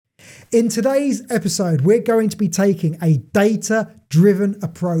In today's episode, we're going to be taking a data-driven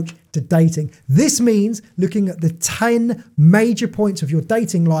approach to dating. This means looking at the 10 major points of your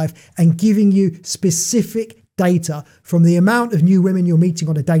dating life and giving you specific data from the amount of new women you're meeting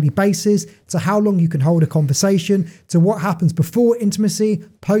on a daily basis, to how long you can hold a conversation, to what happens before intimacy,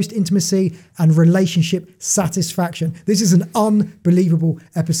 post-intimacy, and relationship satisfaction. This is an unbelievable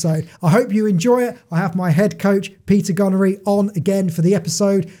episode. I hope you enjoy it. I have my head coach, Peter Gunnery, on again for the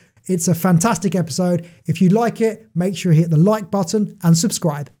episode. It's a fantastic episode. If you like it, make sure you hit the like button and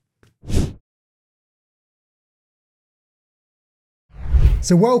subscribe.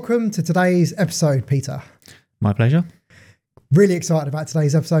 So welcome to today's episode, Peter. My pleasure. Really excited about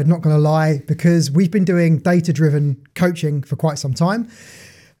today's episode, not going to lie, because we've been doing data-driven coaching for quite some time.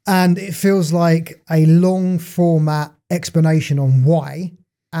 And it feels like a long format explanation on why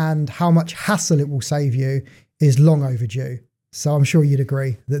and how much hassle it will save you is long overdue. So I'm sure you'd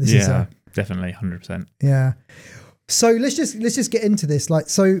agree that this is definitely 100%. Yeah. So let's just get into this.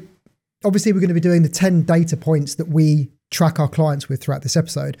 So obviously we're going to be doing the 10 data points that we track our clients with throughout this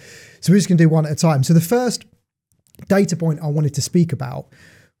episode. So we're just going to do one at a time. So the first data point I wanted to speak about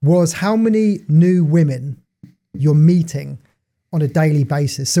was how many new women you're meeting on a daily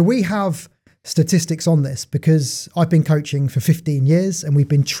basis. So we have statistics on this because I've been coaching for 15 years and we've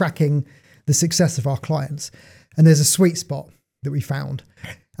been tracking the success of our clients. And there's a sweet spot that we found.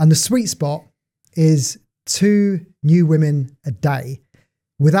 And the sweet spot is 2 new women a day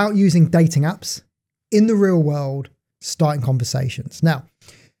without using dating apps in the real world, starting conversations. Now,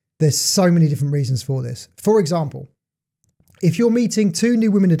 there's so many different reasons for this. For example, if you're meeting 2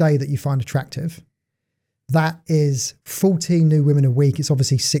 new women a day that you find attractive, that is 14 new women a week. It's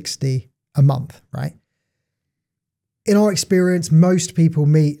obviously 60 a month, right? In our experience, most people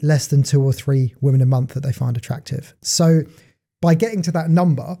meet less than 2 or 3 women a month that they find attractive. So by getting to that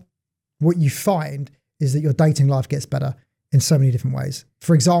number, what you find is that your dating life gets better in so many different ways.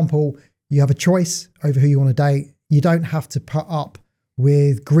 For example, you have a choice over who you want to date. You don't have to put up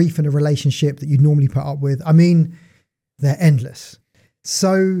with grief in a relationship that you'd normally put up with. I mean, they're endless.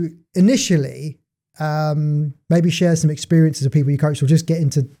 So initially, maybe share some experiences of people you coach, or just get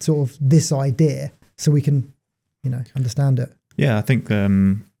into sort of this idea so we can, understand it. Yeah, I think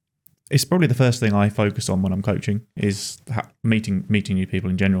it's probably the first thing I focus on when I'm coaching is meeting new people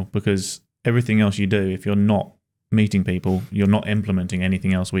in general, because everything else you do, if you're not meeting people, you're not implementing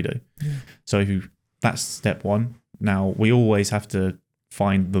anything else we do. Yeah. So that's step one. Now, we always have to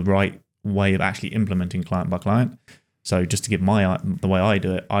find the right way of actually implementing client by client. So just to give the way I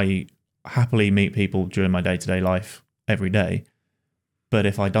do it, I happily meet people during my day-to-day life every day. But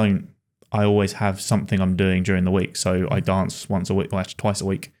if I don't, I always have something I'm doing during the week. So I dance once a week, well, actually twice a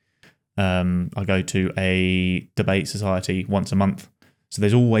week. I go to a debate society once a month. So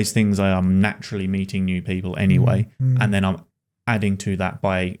there's always things I am naturally meeting new people anyway. Mm-hmm. And then I'm adding to that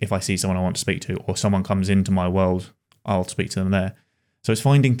by, if I see someone I want to speak to or someone comes into my world, I'll speak to them there. So it's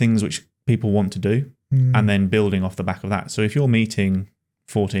finding things which people want to do and then building off the back of that. So if you're meeting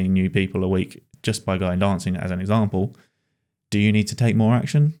 14 new people a week just by going dancing, as an example, do you need to take more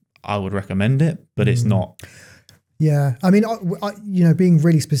action? I would recommend it, but it's not. Yeah. I mean, I being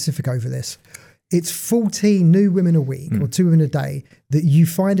really specific over this, it's 14 new women a week or 2 women a day that you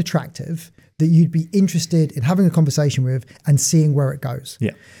find attractive, that you'd be interested in having a conversation with and seeing where it goes.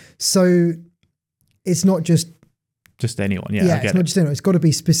 Yeah. So it's not just anyone. Yeah. It's not just anyone. It's got to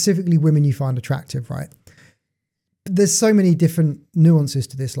be specifically women you find attractive, right? There's so many different nuances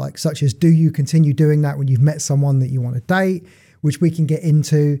to this, such as, do you continue doing that when you've met someone that you want to date, which we can get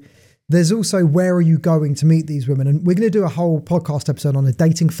into. There's also, where are you going to meet these women? And we're going to do a whole podcast episode on a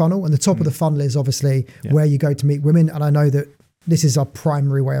dating funnel. And the top of the funnel is obviously where you go to meet women. And I know that this is our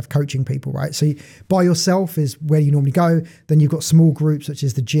primary way of coaching people, right? So by yourself is where you normally go. Then you've got small groups, such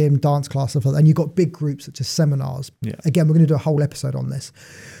as the gym, dance class, stuff like that. And you've got big groups, such as seminars. Yeah. Again, we're going to do a whole episode on this.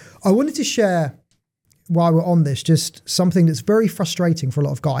 I wanted to share, while we're on this, just something that's very frustrating for a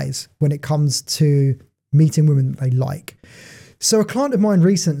lot of guys when it comes to meeting women that they like. So a client of mine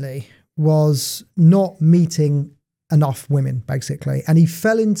recently was not meeting enough women, basically. And he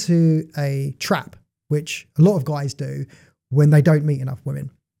fell into a trap, which a lot of guys do when they don't meet enough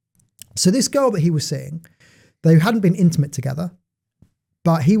women. So this girl that he was seeing, they hadn't been intimate together,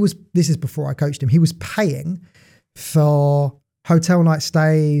 but this is before I coached him, he was paying for hotel night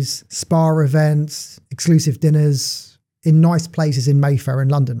stays, spa events, exclusive dinners in nice places in Mayfair in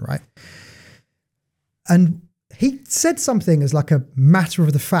London, right? And he said something as a matter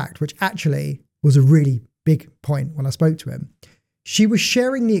of the fact, which actually was a really big point when I spoke to him. She was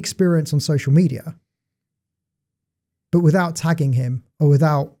sharing the experience on social media, but without tagging him or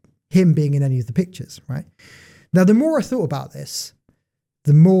without him being in any of the pictures, right? Now, the more I thought about this,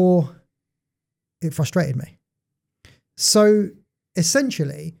 the more it frustrated me. So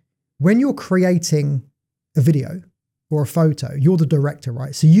essentially, when you're creating a video or a photo, you're the director,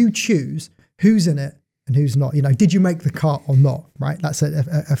 right? So you choose who's in it and who's not. You know, did you make the cut or not, right? That's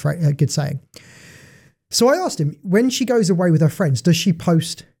a good saying. So I asked him, when she goes away with her friends, does she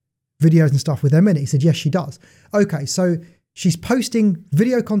post videos and stuff with them in it? He said, yes, she does. Okay, so she's posting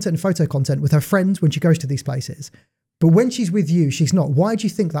video content and photo content with her friends when she goes to these places. But when she's with you, she's not. Why do you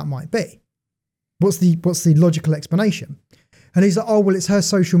think that might be? What's the logical explanation? And he's like, oh, well, it's her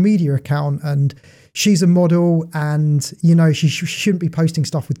social media account and she's a model and, you know, she shouldn't be posting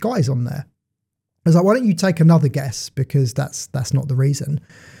stuff with guys on there. I was like, why don't you take another guess? Because that's not the reason.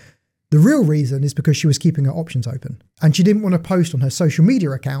 The real reason is because she was keeping her options open and she didn't want to post on her social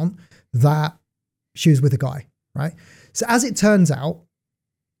media account that she was with a guy, right? So as it turns out,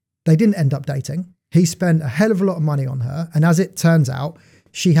 they didn't end up dating. He spent a hell of a lot of money on her. And as it turns out,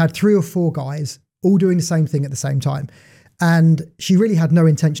 she had 3 or 4 guys all doing the same thing at the same time. And she really had no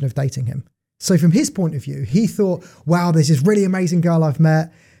intention of dating him. So from his point of view, he thought, wow, there's this really amazing girl I've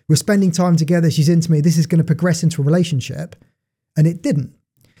met. We're spending time together. She's into me. This is going to progress into a relationship. And it didn't.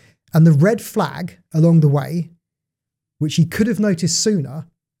 And the red flag along the way, which he could have noticed sooner,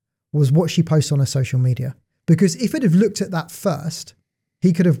 was what she posts on her social media. Because if he'd have looked at that first,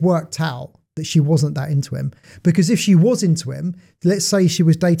 he could have worked out that she wasn't that into him. Because if she was into him, let's say she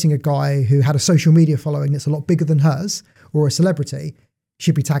was dating a guy who had a social media following that's a lot bigger than hers, or a celebrity,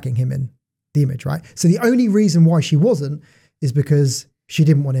 she'd be tagging him in the image, right? So the only reason why she wasn't is because she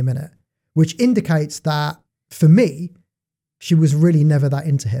didn't want him in it, which indicates that for me, she was really never that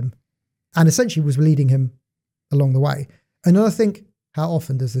into him and essentially was leading him along the way. And I think, how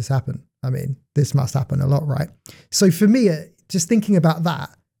often does this happen? I mean, this must happen a lot, right? So for me, just thinking about that,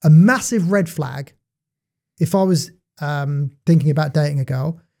 a massive red flag, if I was thinking about dating a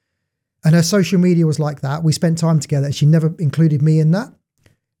girl and her social media was like that, we spent time together and she never included me in that,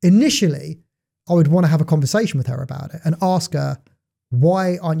 initially, I would want to have a conversation with her about it and ask her,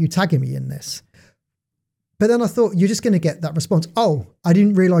 why aren't you tagging me in this? But then I thought, you're just going to get that response. Oh, I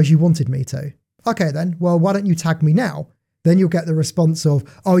didn't realize you wanted me to. Okay, then, well, why don't you tag me now? Then you'll get the response of,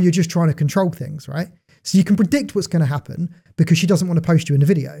 oh, you're just trying to control things, right? So you can predict what's going to happen because she doesn't want to post you in a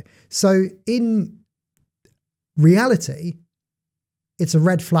video. So in reality, it's a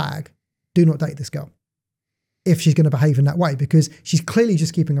red flag. Do not date this girl if she's going to behave in that way, because she's clearly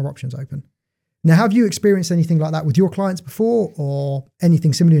just keeping her options open. Now, have you experienced anything like that with your clients before, or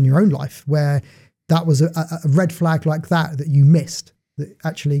anything similar in your own life where that was a red flag like that you missed that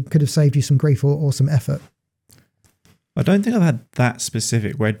actually could have saved you some grief or some effort? I don't think I've had that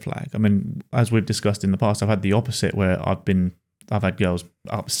specific red flag. I mean, as we've discussed in the past, I've had the opposite where I've had girls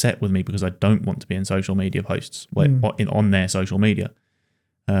upset with me because I don't want to be in social media posts on their social media,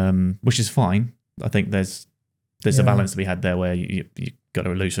 which is fine. I think there's a balance to be had there where you got to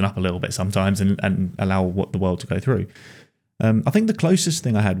loosen up a little bit sometimes and allow the world to go through. I think the closest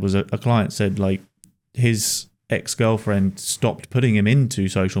thing I had was a client said like his ex-girlfriend stopped putting him into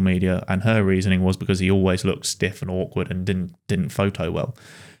social media, and her reasoning was because he always looked stiff and awkward and didn't photo well.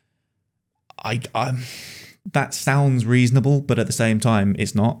 That sounds reasonable, but at the same time,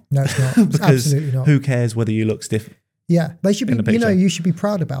 it's not. No, it's not. It's because absolutely not. Who cares whether you look stiff? Yeah, they should be. You should be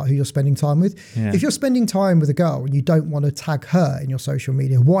proud about who you're spending time with. Yeah. If you're spending time with a girl and you don't want to tag her in your social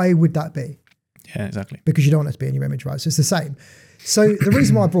media, why would that be? Yeah, exactly. Because you don't want it to be in your image, right? So it's the same. So the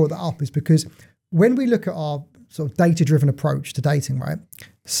reason why I brought that up is because when we look at our sort of data-driven approach to dating, right?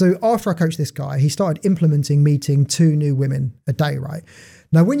 So after I coached this guy, he started implementing meeting 2 new women a day, right?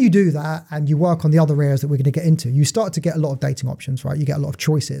 Now, when you do that and you work on the other areas that we're going to get into, you start to get a lot of dating options, right? You get a lot of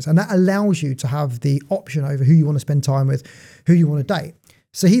choices, and that allows you to have the option over who you want to spend time with, who you want to date.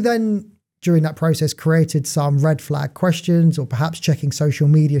 So he then, during that process, created some red flag questions or perhaps checking social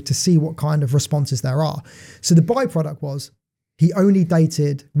media to see what kind of responses there are. So the byproduct was he only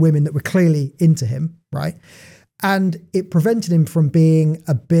dated women that were clearly into him, right? And it prevented him from being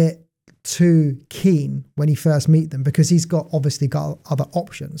a bit too keen when he first meet them, because he's obviously got other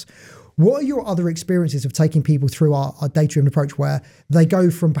options. What are your other experiences of taking people through our data-driven approach where they go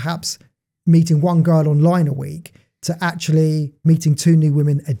from perhaps meeting one girl online a week to actually meeting 2 new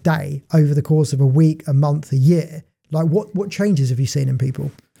women a day over the course of a week, a month, a year? Like what changes have you seen in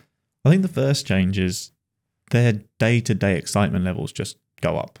people? I think the first change is their day-to-day excitement levels just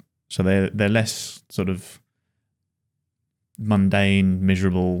go up. So they're less sort of mundane,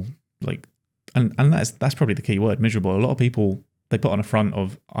 miserable, like, and that's probably the key word, miserable. A lot of people, they put on a front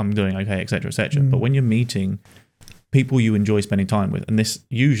of I'm doing okay, etc., etc. But when you're meeting people you enjoy spending time with. And this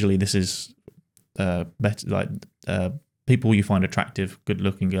is better, like people you find attractive,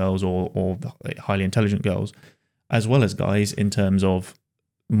 good-looking girls or highly intelligent girls, as well as guys, in terms of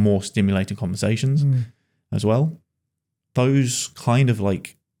more stimulating conversations as well. Those kind of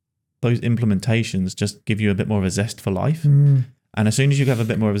like those implementations just give you a bit more of a zest for life. And as soon as you have a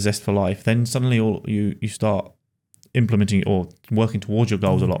bit more of a zest for life, then suddenly you start implementing or working towards your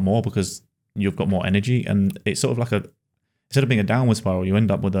goals a lot more, because you've got more energy, and it's sort of like instead of being a downward spiral, you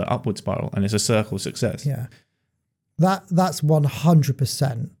end up with an upward spiral, and it's a circle of success. Yeah. That's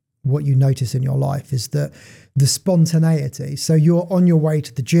 100% what you notice in your life, is that the spontaneity. So you're on your way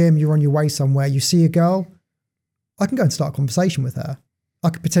to the gym, you're on your way somewhere, you see a girl, I can go and start a conversation with her. I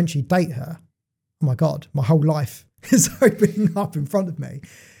could potentially date her. Oh my God, my whole life is opening up in front of me.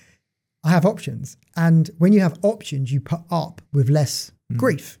 I have options. And when you have options, you put up with less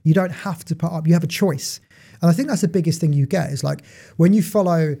grief. You don't have to put up, you have a choice. And I think that's the biggest thing you get, is like when you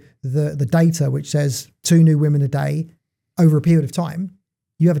follow the data, which says 2 new women a day over a period of time,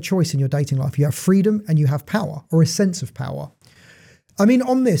 you have a choice in your dating life. You have freedom and you have power, or a sense of power. I mean,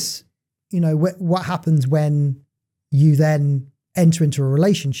 on this, you know, what happens when you then enter into a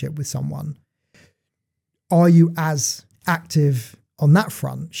relationship with someone? Are you as active on that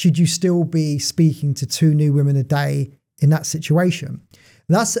front? Should you still be speaking to 2 new women a day in that situation?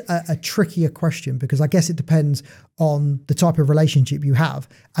 That's a trickier question, because I guess it depends on the type of relationship you have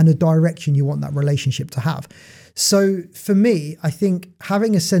and the direction you want that relationship to have. So for me, I think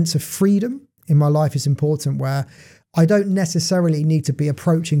having a sense of freedom in my life is important, where I don't necessarily need to be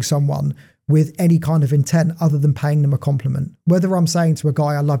approaching someone with any kind of intent other than paying them a compliment. Whether I'm saying to a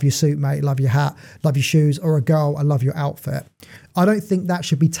guy, I love your suit, mate, love your hat, love your shoes, or a girl, I love your outfit. I don't think that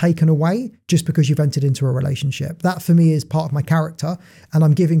should be taken away just because you've entered into a relationship. That for me is part of my character, and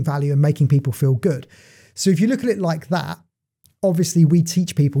I'm giving value and making people feel good. So if you look at it like that, obviously we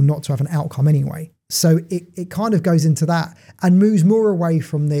teach people not to have an outcome anyway. So it kind of goes into that and moves more away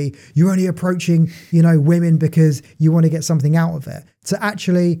from the, you're only approaching, you know, women because you want to get something out of it, to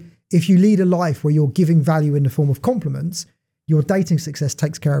actually, if you lead a life where you're giving value in the form of compliments, your dating success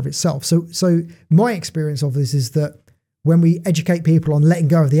takes care of itself. So my experience of this is that when we educate people on letting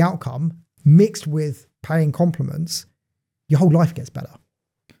go of the outcome mixed with paying compliments, your whole life gets better.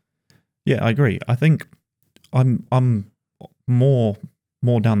 Yeah, I agree. I think I'm more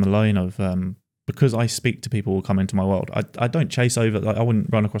down the line of because I speak to people who come into my world. I don't chase over. Like, I wouldn't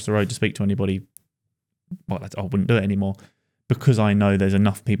run across the road to speak to anybody. Well, I wouldn't do it anymore, because I know there's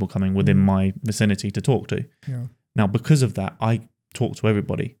enough people coming within my vicinity to talk to. Yeah. Now, because of that, I talk to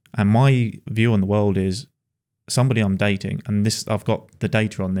everybody, and my view on the world is somebody I'm dating, and this, I've got the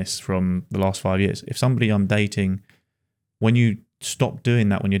data on this from the last 5 years. If somebody I'm dating, when you stop doing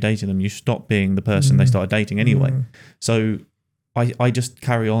that, when you're dating them, you stop being the person they started dating anyway. So I just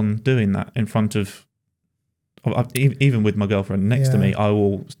carry on doing that in front of, even with my girlfriend next to me, I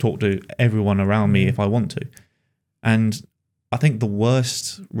will talk to everyone around me if I want to. And I think the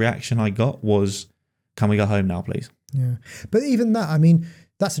worst reaction I got was, can we go home now, please? Yeah. But even that, I mean,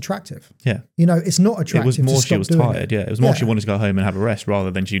 that's attractive. Yeah. You know, it's not attractive. It was more to she was stop doing tired. it. Yeah. It was more she wanted to go home and have a rest, rather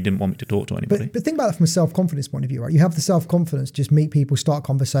than she didn't want me to talk to anybody. But think about it from a self-confidence point of view, right? You have the self-confidence, just meet people, start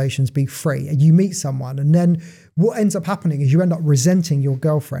conversations, be free. And you meet someone, and then what ends up happening is you end up resenting your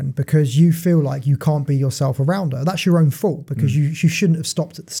girlfriend because you feel like you can't be yourself around her. That's your own fault, because you shouldn't have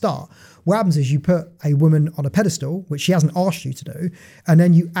stopped at the start. What happens is you put a woman on a pedestal, which she hasn't asked you to do, and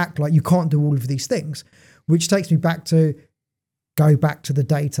then you act like you can't do all of these things, which takes me back to, go back to the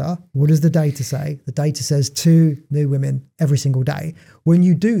data. What does the data say? The data says 2 new women every single day. When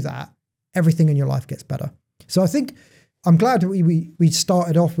you do that, everything in your life gets better. So I think I'm glad that we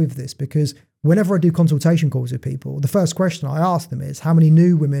started off with this, because whenever I do consultation calls with people, the first question I ask them is, how many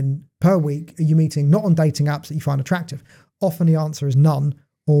new women per week are you meeting, not on dating apps, that you find attractive? Often the answer is none,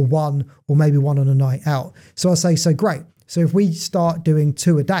 or 1, or maybe 1 on a night out. So I say, so great. So if we start doing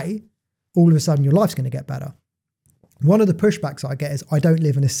 2 a day, all of a sudden your life's going to get better. One of the pushbacks I get is, I don't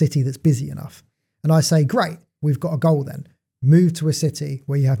live in a city that's busy enough. And I say, great, we've got a goal then. Move to a city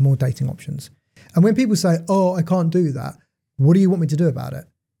where you have more dating options. And when people say, oh, I can't do that, what do you want me to do about it?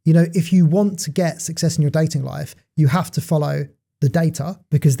 You know, if you want to get success in your dating life, you have to follow the data,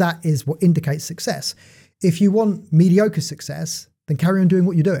 because that is what indicates success. If you want mediocre success, then carry on doing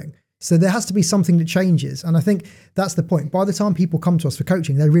what you're doing. So there has to be something that changes. And I think that's the point. By the time people come to us for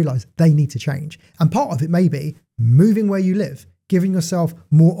coaching, they realize they need to change. And part of it may be moving where you live, giving yourself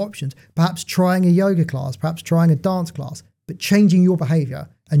more options, perhaps trying a yoga class, perhaps trying a dance class, but changing your behavior,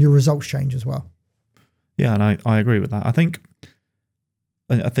 and your results change as well. Yeah, and I agree with that. I think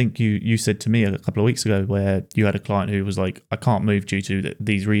I think you said to me a couple of weeks ago where you had a client who was like, I can't move due to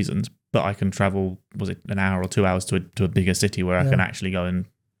these reasons, but I can travel, was it an hour or 2 hours to a bigger city where I can actually go, and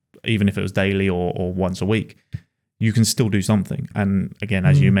even if it was daily or once a week, you can still do something. And again,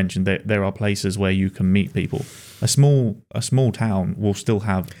 as you mentioned, there are places where you can meet people. A small town will still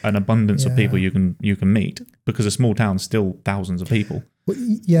have an abundance of people you can meet, because a small town's still thousands of people. Well,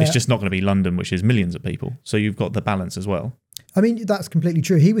 yeah. It's just not going to be London, which is millions of people. So you've got the balance as well. I mean, that's completely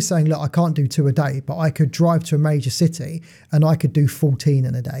true. He was saying, look, I can't do 2 a day, but I could drive to a major city and I could do 14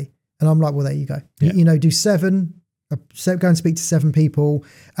 in a day. And I'm like, well, there you go. Yeah. Do 7, go and speak to 7 people.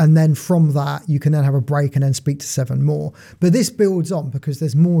 And then from that, you can then have a break and then speak to 7 more. But this builds on, because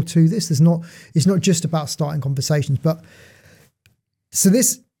there's more to this. It's not just about starting conversations. But so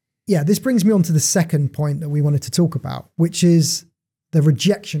this brings me on to the second point that we wanted to talk about, which is the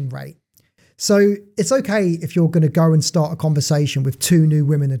rejection rate. So it's okay if you're going to go and start a conversation with 2 new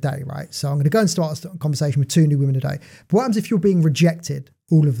women a day, right? So I'm going to go and start a conversation with 2 new women a day. But what happens if you're being rejected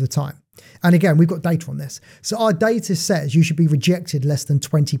all of the time? And again, we've got data on this. So our data says you should be rejected less than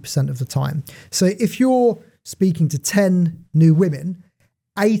 20% of the time. So if you're speaking to 10 new women,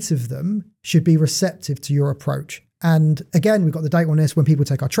 8 of them should be receptive to your approach. And again, we've got the data on this. When people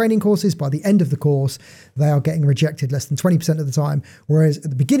take our training courses, by the end of the course, they are getting rejected less than 20% of the time. Whereas at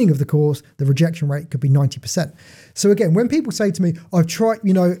the beginning of the course, the rejection rate could be 90%. So again, when people say to me, I've tried,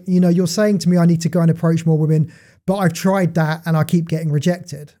 you're saying to me, I need to go and approach more women, but I've tried that and I keep getting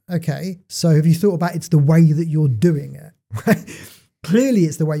rejected. Okay. So have you thought about it's the way that you're doing it? Right? Clearly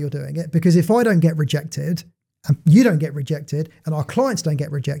it's the way you're doing it, because if I don't get rejected and you don't get rejected and our clients don't get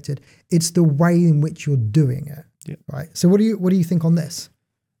rejected, it's the way in which you're doing it. Yeah. Right. So what do you think on this?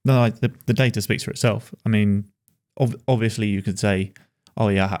 No, the data speaks for itself. I mean, obviously you could say, oh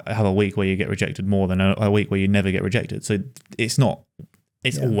yeah, have a week where you get rejected more than a week where you never get rejected. So it's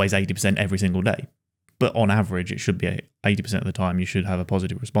always 80% every single day, but on average it should be 80% of the time you should have a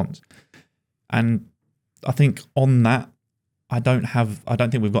positive response. And I think on that, I don't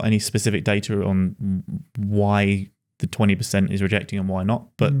think we've got any specific data on why the 20% is rejecting and why not.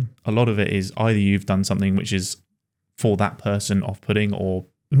 But a lot of it is either you've done something which is for that person off-putting or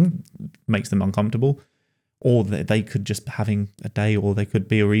makes them uncomfortable, or that they could just be having a day, or they could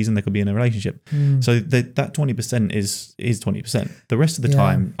be a reason, they could be in a relationship. So that 20% is 20%. The rest of the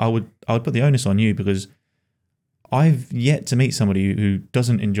time, I would put the onus on you, because I've yet to meet somebody who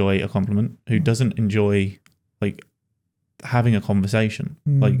doesn't enjoy a compliment, who doesn't enjoy like having a conversation.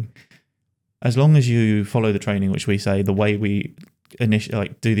 Like, as long as you follow the training, which we say the way we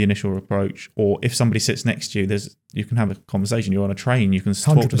do the initial approach, or if somebody sits next to you, you can have a conversation. You're on a train, you can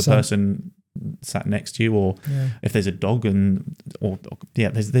talk 100%. to the person sat next to you, or if there's a dog,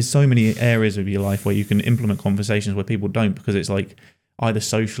 there's so many areas of your life where you can implement conversations where people don't, because it's like either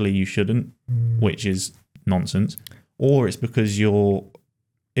socially you shouldn't, which is nonsense, or it's because you're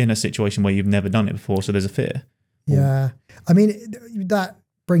in a situation where you've never done it before, so there's a fear. Yeah. I mean, that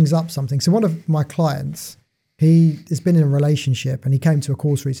brings up something. So one of my clients, he has been in a relationship and he came to a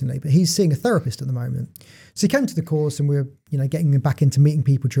course recently, but he's seeing a therapist at the moment. So he came to the course and we're, getting him back into meeting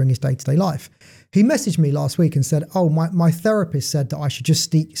people during his day-to-day life. He messaged me last week and said, oh, my therapist said that I should just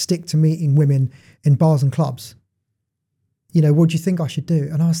stick to meeting women in bars and clubs. What do you think I should do?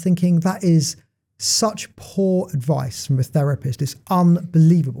 And I was thinking, that is such poor advice from a therapist. It's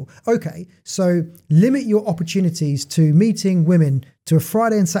unbelievable. Okay, so limit your opportunities to meeting women to a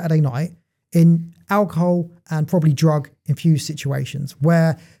Friday and Saturday night in alcohol and probably drug infused situations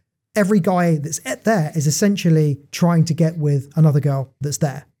where every guy that's there is essentially trying to get with another girl that's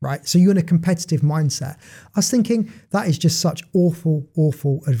there, right? So you're in a competitive mindset. I was thinking that is just such awful,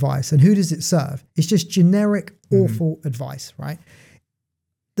 awful advice. And who does it serve? It's just generic, awful advice, right?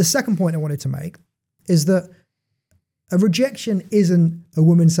 The second point I wanted to make is that a rejection isn't a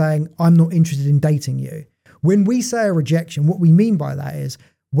woman saying, I'm not interested in dating you. When we say a rejection, what we mean by that is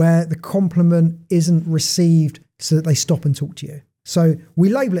where the compliment isn't received so that they stop and talk to you. So we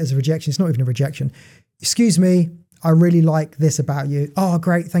label it as a rejection. It's not even a rejection. Excuse me, I really like this about you. Oh,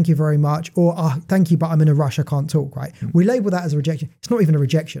 great. Thank you very much. Or, oh, thank you, but I'm in a rush. I can't talk, right? We label that as a rejection. It's not even a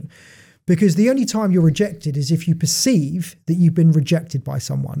rejection, because the only time you're rejected is if you perceive that you've been rejected by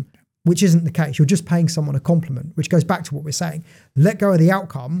someone, which isn't the case. You're just paying someone a compliment, which goes back to what we're saying. Let go of the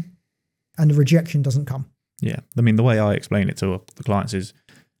outcome and the rejection doesn't come. Yeah. I mean, the way I explain it to the clients is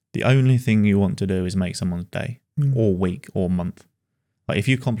the only thing you want to do is make someone's day or week or month. Like if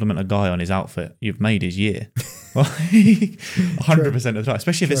you compliment a guy on his outfit, you've made his year. 100% of the time,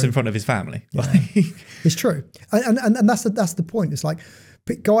 especially if it's in front of his family. Yeah. It's true. And that's the point. It's like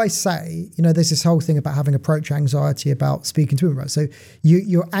But guys say, there's this whole thing about having approach anxiety about speaking to women, right? So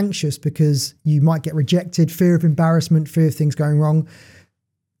you're anxious because you might get rejected, fear of embarrassment, fear of things going wrong.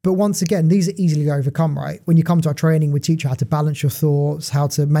 But once again, these are easily overcome, right? When you come to our training, we teach you how to balance your thoughts, how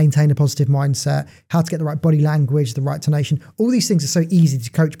to maintain a positive mindset, how to get the right body language, the right tonation. All these things are so easy to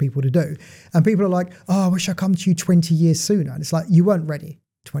coach people to do. And people are like, oh, I wish I'd come to you 20 years sooner. And it's like, you weren't ready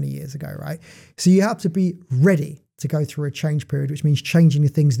 20 years ago, right? So you have to be ready to go through a change period, which means changing the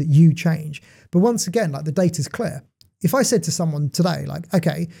things that you change. But once again, like the data's clear. If I said to someone today, like,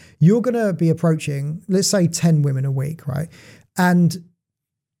 okay, you're going to be approaching, let's say 10 women a week, right? And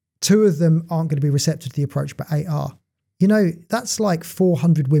 2 of them aren't going to be receptive to the approach, but 8 are. That's like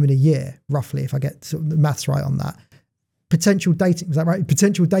 400 women a year, roughly, if I get sort of the maths right on that. Potential dating, is that right?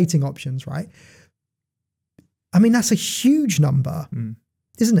 Potential dating options, right? I mean, that's a huge number,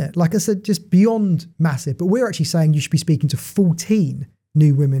 isn't it? Like I said, just beyond massive. But we're actually saying you should be speaking to 14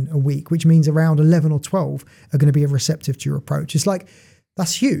 new women a week, which means around 11 or 12 are going to be receptive to your approach. It's like,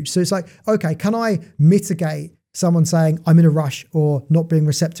 that's huge. So it's like, okay, can I mitigate someone saying I'm in a rush or not being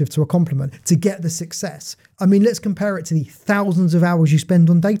receptive to a compliment to get the success? I mean, let's compare it to the thousands of hours you spend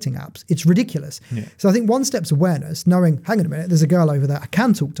on dating apps. It's ridiculous. Yeah. So I think one step's awareness, knowing, hang on a minute, there's a girl over there, I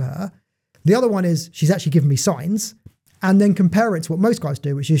can talk to her. The other one is she's actually given me signs, and then compare it to what most guys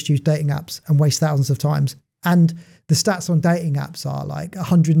do, which is just use dating apps and waste thousands of times. And the stats on dating apps are like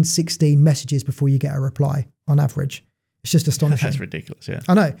 116 messages before you get a reply on average. It's just astonishing. That's ridiculous, yeah.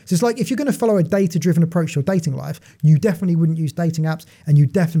 I know. So it's like, if you're going to follow a data-driven approach to your dating life, you definitely wouldn't use dating apps, and you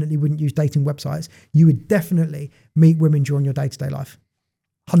definitely wouldn't use dating websites. You would definitely meet women during your day-to-day life.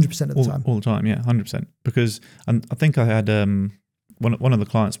 100% of the time. All the time, yeah, 100%. Because I think I had one of the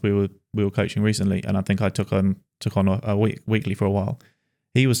clients we were coaching recently, and I think I took on a weekly for a while.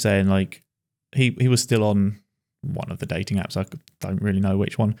 He was saying, like, he was still on one of the dating apps. I don't really know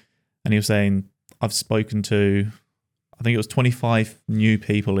which one. And he was saying, I've spoken to, I think it was 25 new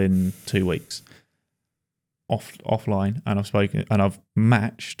people in 2 weeks offline, and I've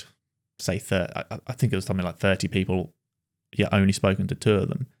matched, say, 30, I think it was something like 30 people, yet only spoken to 2 of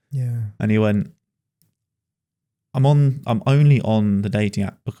them. Yeah. And he went, I'm only on the dating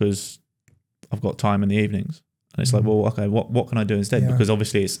app because I've got time in the evenings. And it's like, well, okay, what can I do instead? Yeah. Because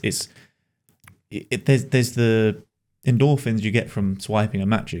obviously there's the endorphins you get from swiping and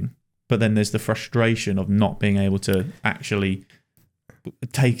matching, but then there's the frustration of not being able to actually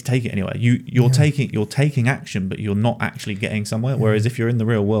take it anywhere. You're taking action, but you're not actually getting somewhere. Yeah. Whereas if you're in the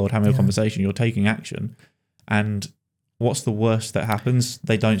real world having a conversation, you're taking action, and what's the worst that happens?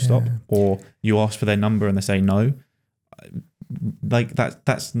 They don't stop, or you ask for their number and they say no. Like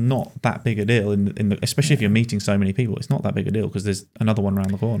that's not that big a deal especially if you're meeting so many people. It's not that big a deal because there's another one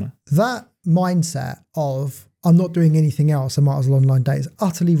around the corner. That mindset of I'm not doing anything else, I might as well online date, is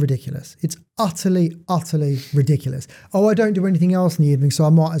utterly ridiculous. It's utterly ridiculous. Oh, I don't do anything else in the evening, so I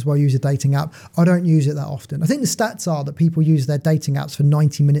might as well use a dating app. I don't use it that often. I think the stats are that people use their dating apps for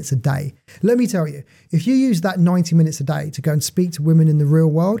 90 minutes a day. Let me tell you, if you use that 90 minutes a day to go and speak to women in the real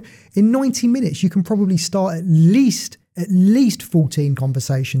world, in 90 minutes, you can probably start at least 14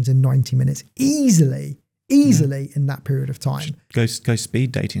 conversations in 90 minutes easily in that period of time. Go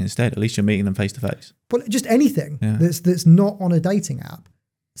speed dating instead. At least you're meeting them face to face. Well, just anything that's not on a dating app.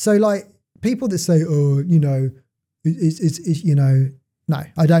 So like people that say, oh, it's no,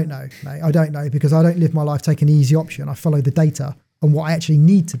 I don't know, mate. I don't know, because I don't live my life taking the easy option. I follow the data on what I actually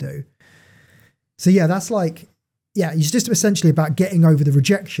need to do. So yeah, that's like, it's just essentially about getting over the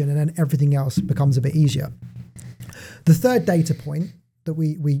rejection, and then everything else becomes a bit easier. The third data point that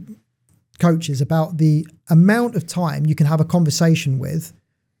we coach is about the amount of time you can have a conversation with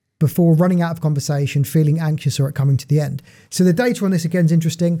before running out of conversation, feeling anxious, or it coming to the end. So the data on this, again, is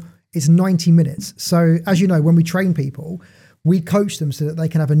interesting. It's 90 minutes. So as you know, when we train people, we coach them so that they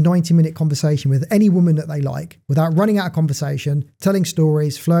can have a 90-minute conversation with any woman that they like without running out of conversation, telling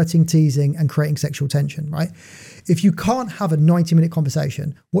stories, flirting, teasing, and creating sexual tension, right? If you can't have a 90-minute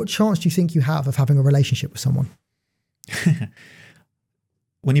conversation, what chance do you think you have of having a relationship with someone?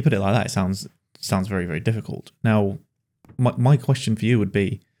 When you put it like that, it sounds very, very difficult. Now, my question for you would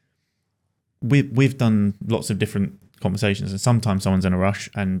be, we've done lots of different conversations, and sometimes someone's in a rush,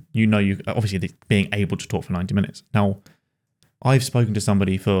 and you obviously being able to talk for 90 minutes. Now, I've spoken to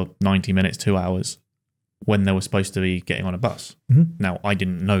somebody for 90 minutes, 2 hours, when they were supposed to be getting on a bus. Mm-hmm. Now, I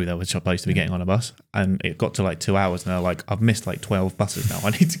didn't know they were supposed to be getting on a bus, and it got to like 2 hours, and they're like, I've missed like 12 buses now. I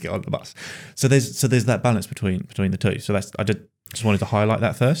need to get on the bus. So there's that balance between the two. So I just wanted to highlight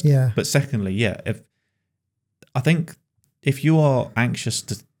that first. Yeah. But secondly, I think if you are anxious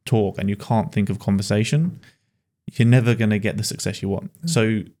to talk and you can't think of conversation, you're never going to get the success you want.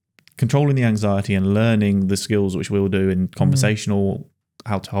 So controlling the anxiety and learning the skills, which we'll do in conversational,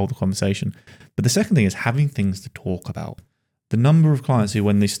 how to hold the conversation. But the second thing is having things to talk about. The number of clients who,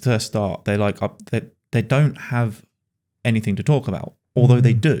 when they first start, they're like, they don't have anything to talk about, although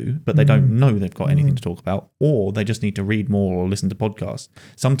they do, but they don't know they've got anything to talk about, or they just need to read more or listen to podcasts.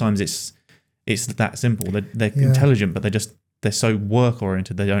 Sometimes it's that simple. They're intelligent, but they're so work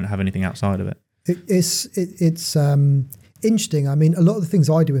oriented, they don't have anything outside of it. It's interesting. I mean, a lot of the things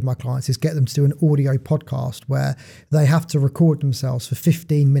I do with my clients is get them to do an audio podcast where they have to record themselves for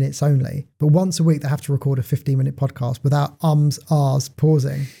 15 minutes only. But once a week, they have to record a 15-minute podcast without ahs,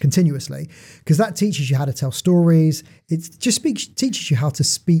 pausing continuously, because that teaches you how to tell stories. It just teaches you how to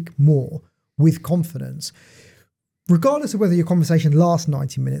speak more with confidence. Regardless of whether your conversation lasts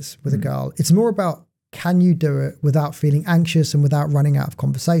 90 minutes with a girl, it's more about, can you do it without feeling anxious and without running out of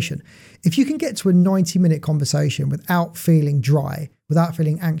conversation? If you can get to a 90-minute conversation without feeling dry, without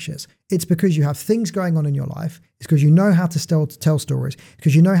feeling anxious, it's because you have things going on in your life. It's because you know how to tell stories,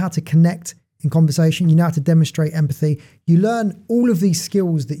 because you know how to connect in conversation. You know how to demonstrate empathy. You learn all of these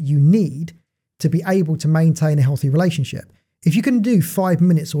skills that you need to be able to maintain a healthy relationship. If you can do 5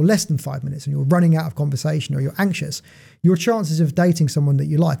 minutes or less than 5 minutes and you're running out of conversation or you're anxious, your chances of dating someone that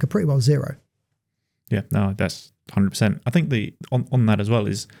you like are pretty well zero. Yeah, no, that's 100%. I think on that as well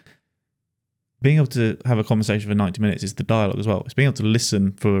is being able to have a conversation for 90 minutes is the dialogue as well. It's being able to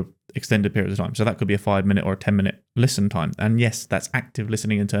listen for extended periods of time. So that could be a 5 minute or a 10-minute listen time. And yes, that's active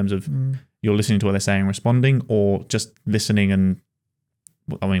listening in terms of you're listening to what they're saying, responding, or just listening. And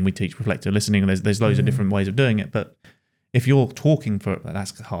I mean, we teach reflective listening, and there's loads of different ways of doing it. But if you're talking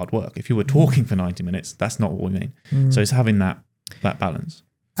that's hard work. If you were talking for 90 minutes, that's not what we mean. So it's having that balance.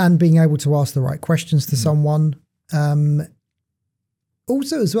 And being able to ask the right questions to someone.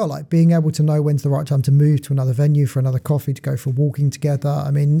 Also as well, like being able to know when's the right time to move to another venue for another coffee, to go for walking together.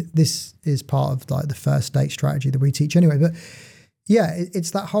 I mean, this is part of like the first date strategy that we teach anyway. But yeah,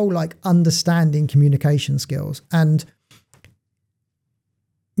 it's that whole like understanding communication skills. And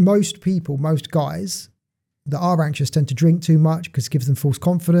most guys that are anxious tend to drink too much because it gives them false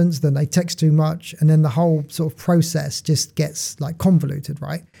confidence. Then they text too much. And then the whole sort of process just gets like convoluted,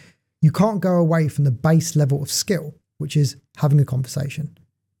 right? You can't go away from the base level of skill, which is having a conversation.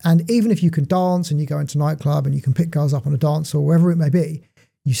 And even if you can dance and you go into a nightclub and you can pick girls up on a dance or wherever it may be,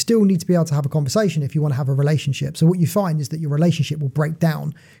 you still need to be able to have a conversation if you want to have a relationship. So what you find is that your relationship will break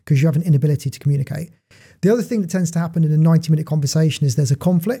down because you have an inability to communicate. The other thing that tends to happen in a 90-minute conversation is there's a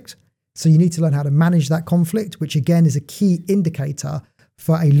conflict. So you need to learn how to manage that conflict, which again is a key indicator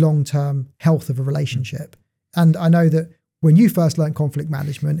for a long-term health of a relationship. And I know that when you first learned conflict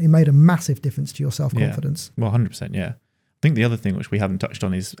management, it made a massive difference to your self-confidence. Yeah. Well, 100%, yeah. I think the other thing which we haven't touched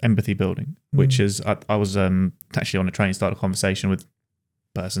on is empathy building, which is, I was actually on a train, started a conversation with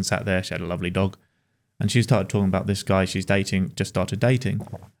a person sat there, she had a lovely dog, and she started talking about this guy she's dating, just started dating.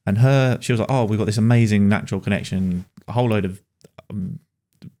 And she was like, oh, we've got this amazing natural connection, a whole load of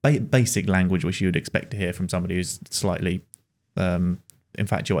basic language which you would expect to hear from somebody who's slightly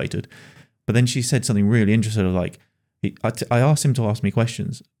infatuated. But then she said something really interesting, like, I asked him to ask me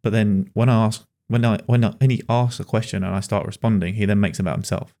questions, but then when he asks a question and I start responding, he then makes it about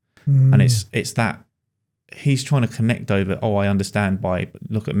himself. And it's that he's trying to connect over, oh, I understand by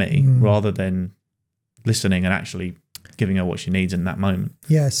look at me, rather than listening and actually giving her what she needs in that moment.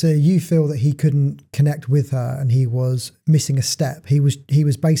 Yeah, so you feel that he couldn't connect with her and he was missing a step. He was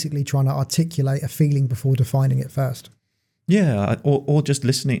basically trying to articulate a feeling before defining it first. Yeah, or just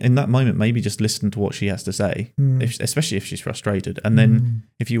listening in that moment, maybe just listen to what she has to say, especially if she's frustrated. And then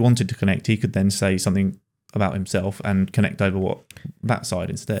if you wanted to connect, he could then say something about himself and connect over that side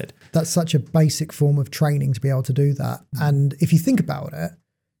instead. That's such a basic form of training to be able to do that. And if you think about it,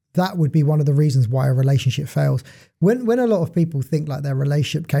 that would be one of the reasons why a relationship fails. When a lot of people think like their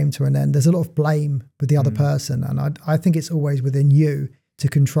relationship came to an end, there's a lot of blame with the other person. And I think it's always within you to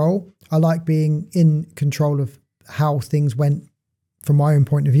control. I like being in control of how things went from my own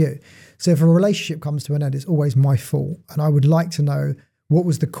point of view. So if a relationship comes to an end, it's always my fault. And I would like to know what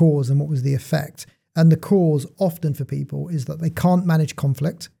was the cause and what was the effect. And the cause often for people is that they can't manage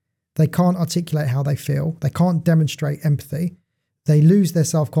conflict. They can't articulate how they feel. They can't demonstrate empathy. They lose their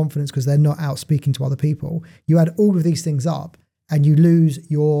self-confidence because they're not out speaking to other people. You add all of these things up and you lose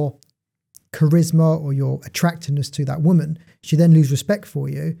your charisma or your attractiveness to that woman. She then loses respect for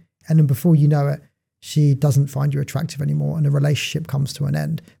you. And then before you know it, she doesn't find you attractive anymore and the relationship comes to an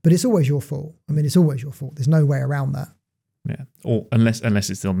end. But it's always your fault. I mean, it's always your fault. There's no way around that. Yeah. Or unless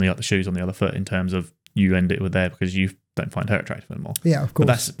it's on the other shoes on the other foot in terms of you end it with there because you've don't find her attractive anymore. Yeah, of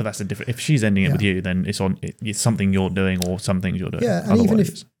course. But that's a different. If she's ending it with you, then it's something you're doing or some things you're doing. Yeah, and even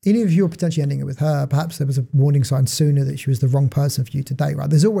if you were potentially ending it with her, perhaps there was a warning sign sooner that she was the wrong person for you to date. Right?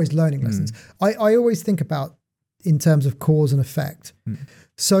 There's always learning lessons. I always think about in terms of cause and effect.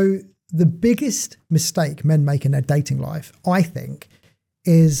 So the biggest mistake men make in their dating life, I think,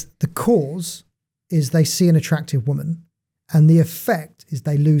 is the cause is they see an attractive woman, and the effect is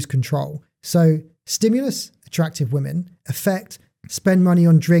they lose control. So stimulus, attractive women. Effect, spend money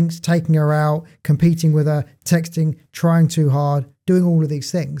on drinks, taking her out, competing with her, texting, trying too hard, doing all of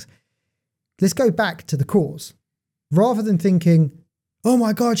these things. Let's go back to the cause. Rather than thinking, oh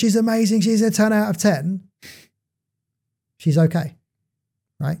my God, she's amazing, she's a 10 out of 10, she's okay,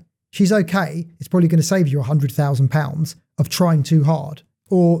 right? She's okay. It's probably going to save you £100,000 of trying too hard,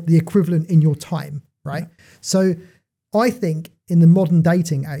 or the equivalent in your time, right? Yeah. So I think in the modern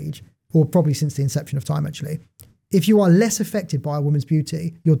dating age, or probably since the inception of time actually, if you are less affected by a woman's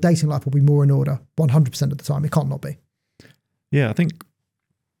beauty, your dating life will be more in order 100% of the time. It can't not be. Yeah, I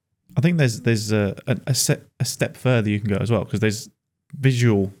think there's a step further you can go as well, because there's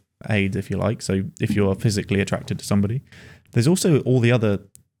visual aids, if you like. So if you're physically attracted to somebody, there's also all the other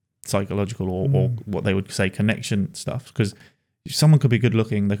psychological or what they would say connection stuff, because someone could be good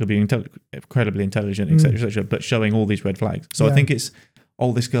looking, they could be incredibly intelligent, etc., but showing all these red flags. So I think it's,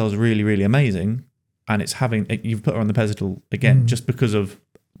 oh, this girl's really, really amazing, and it's you've put her on the pedestal again just because of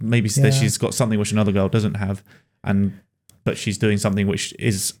maybe she's got something which another girl doesn't have, but she's doing something which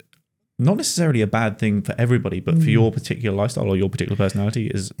is not necessarily a bad thing for everybody, but for your particular lifestyle or your particular personality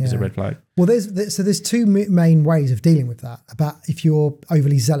is a red flag. Well, there's two main ways of dealing with that, about if you're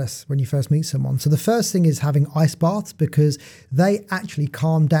overly zealous when you first meet someone. So the first thing is having ice baths, because they actually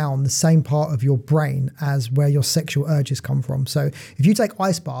calm down the same part of your brain as where your sexual urges come from. So if you take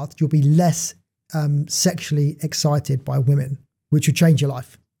ice baths, you'll be less sexually excited by women, which would change your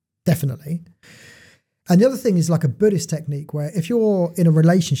life, definitely. And the other thing is like a Buddhist technique, where if you're in a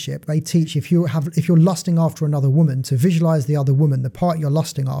relationship, they teach if you're lusting after another woman, to visualize the other woman, the part you're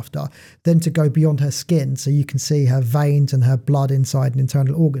lusting after, then to go beyond her skin so you can see her veins and her blood inside and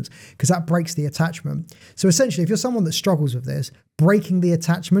internal organs, because that breaks the attachment. So essentially, if you're someone that struggles with this, breaking the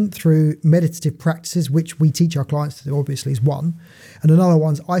attachment through meditative practices, which we teach our clients to do, obviously, is one. And another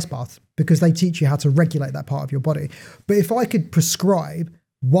one's ice baths, because they teach you how to regulate that part of your body. But if I could prescribe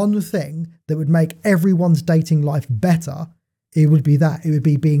one thing that would make everyone's dating life better, it would be that. It would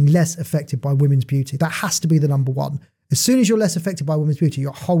be being less affected by women's beauty. That has to be the number one. As soon as you're less affected by women's beauty,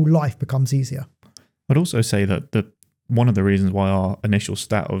 your whole life becomes easier. I'd also say that one of the reasons why our initial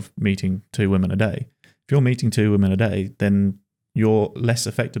stat of meeting 2 women a day, if you're meeting 2 women a day, then you're less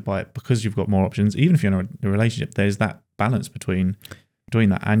affected by it because you've got more options. Even if you're in a relationship, there's that balance between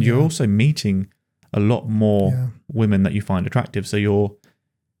that. And you're also meeting a lot more women that you find attractive. So you're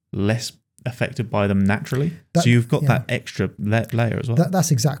less affected by them naturally. So you've got that extra layer as well. That's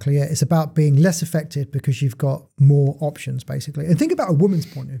exactly it. It's about being less affected because you've got more options, basically. And think about a woman's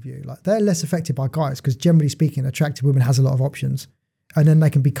point of view. Like, they're less affected by guys because, generally speaking, an attractive woman has a lot of options. And then they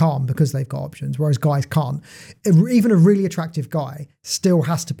can be calm because they've got options, whereas guys can't. Even a really attractive guy still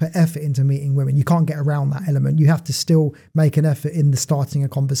has to put effort into meeting women. You can't get around that element. You have to still make an effort in the starting a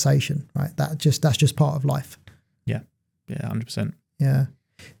conversation, right? That's just part of life. Yeah, 100%. Yeah.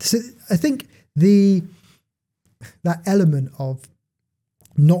 So I think that element of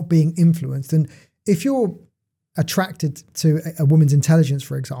not being influenced, and if you're attracted to a woman's intelligence,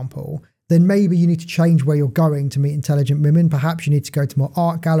 for example, then maybe you need to change where you're going to meet intelligent women. Perhaps you need to go to more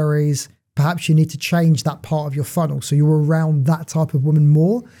art galleries. Perhaps you need to change that part of your funnel so you're around that type of woman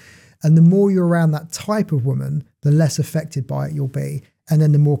more. And the more you're around that type of woman, the less affected by it you'll be. And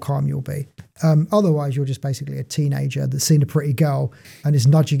then the more calm you'll be. Otherwise, you're just basically a teenager that's seen a pretty girl and is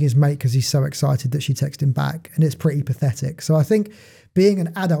nudging his mate because he's so excited that she texted him back. And it's pretty pathetic. So I think being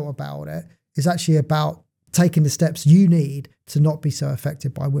an adult about it is actually about taking the steps you need to not be so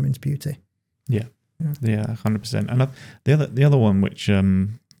affected by women's beauty. Yeah, 100%. And the other one, which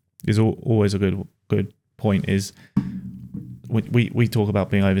is always a good point, is we talk about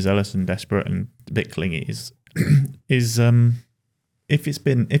being overzealous and desperate and a bit clingy. Is if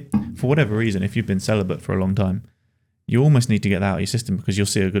for whatever reason, if you've been celibate for a long time, you almost need to get that out of your system, because you'll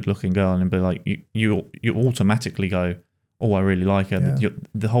see a good looking girl and be like, you automatically go, oh, I really like her. Yeah.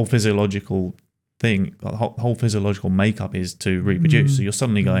 The whole physiological thing, the whole physiological makeup is to reproduce. So you're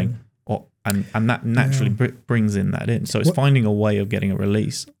suddenly going, oh, and that naturally brings in that in. So it's finding a way of getting a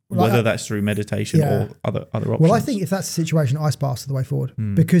release whether that's through meditation or other options. Well, I think if that's the situation, ice baths are the way forward.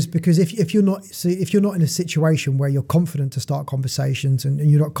 Because if you're not in a situation where you're confident to start conversations and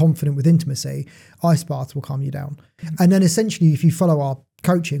you're not confident with intimacy, ice baths will calm you down. And then essentially, if you follow our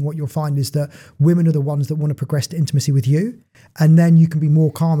coaching, what you'll find is that women are the ones that want to progress to intimacy with you, and then you can be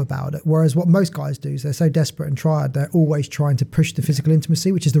more calm about it. Whereas what most guys do is they're so desperate and triad, they're always trying to push the physical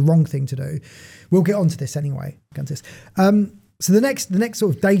intimacy, which is the wrong thing to do. We'll get onto this anyway. So the next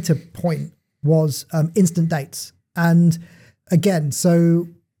sort of data point was instant dates. And again, so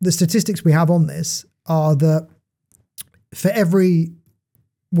the statistics we have on this are that for every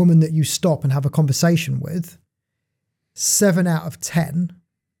woman that you stop and have a conversation with, 7 out of 10,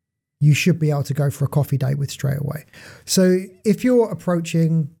 you should be able to go for a coffee date with straight away. So if you're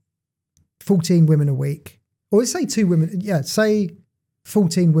approaching 14 women a week, or let's say 2 women, say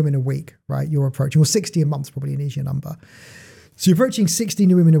 14 women a week, right? You're approaching, or 60 a month is probably an easier number. So you're approaching 60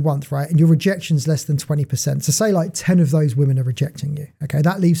 new women a month, right? And your rejection's less than 20%. So say like 10 of those women are rejecting you. Okay,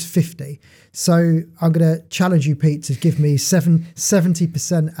 that leaves 50. So I'm going to challenge you, Pete, to give me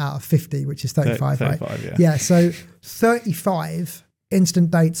 70% out of 50, which is 35, 35, right? Yeah, so 35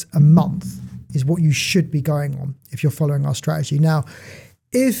 instant dates a month is what you should be going on if you're following our strategy. Now,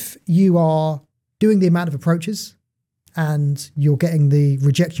 if you are doing the amount of approaches and you're getting the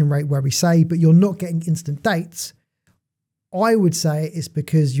rejection rate where we say, but you're not getting instant dates, I would say it's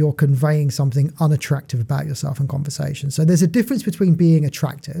because you're conveying something unattractive about yourself in conversation. So there's a difference between being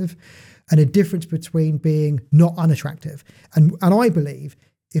attractive and a difference between being not unattractive. And I believe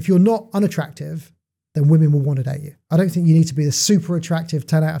if you're not unattractive, then women will want to date you. I don't think you need to be the super attractive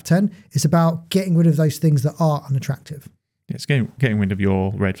 10 out of 10. It's about getting rid of those things that are unattractive. It's getting rid of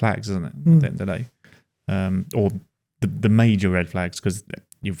your red flags, isn't it, at the end of the day? Or the major red flags, because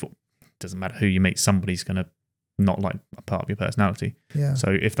it doesn't matter who you meet, somebody's going to not like a part of your personality. Yeah. So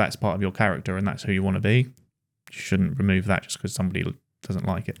if that's part of your character and that's who you want to be, you shouldn't remove that just because somebody doesn't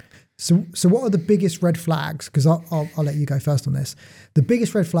like it. So what are the biggest red flags? Because I'll let you go first on this. The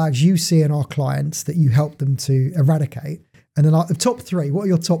biggest red flags you see in our clients that you help them to eradicate, and then the top 3. What are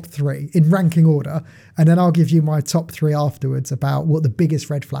your top 3 in ranking order? And then I'll give you my top 3 afterwards about what the biggest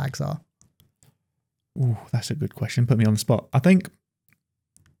red flags are. Ooh, that's a good question. Put me on the spot. I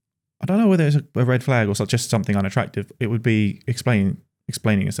don't know whether it's a red flag or just something unattractive. It would be explaining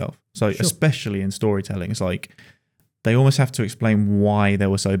yourself. So Sure. Especially in storytelling, it's like they almost have to explain why they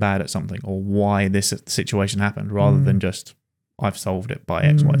were so bad at something or why this situation happened, rather than just I've solved it by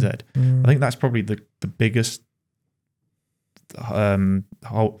X, Y, Z. I think that's probably the biggest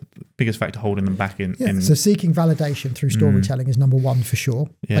biggest factor holding them back in. So seeking validation through storytelling is number 1 for sure.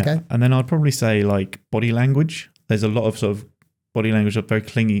 Yeah. Okay. And then I'd probably say like body language. There's a lot of sort of body language of very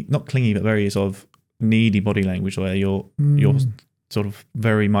clingy, not clingy, but very sort of needy body language where you're sort of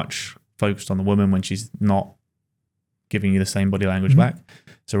very much focused on the woman when she's not giving you the same body language back.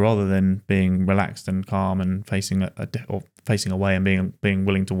 So rather than being relaxed and calm and facing away and being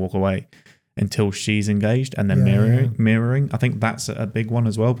willing to walk away until she's engaged and then mirroring, I think that's a big one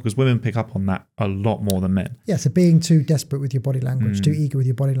as well, because women pick up on that a lot more than men. Yeah, so being too desperate with your body language, too eager with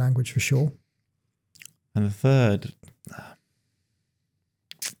your body language for sure. And the third,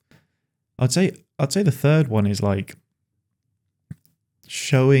 I'd say the third one is like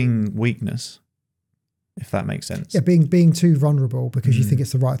showing weakness, if that makes sense. Yeah, being too vulnerable because you think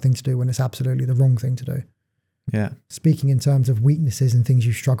it's the right thing to do when it's absolutely the wrong thing to do. Yeah. Speaking in terms of weaknesses and things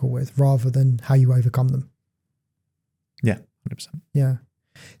you struggle with rather than how you overcome them. Yeah, 100%. Yeah.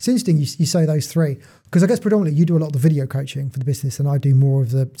 It's interesting you say those 3, because I guess predominantly you do a lot of the video coaching for the business and I do more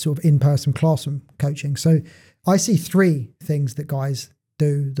of the sort of in-person classroom coaching. So I see 3 things that guys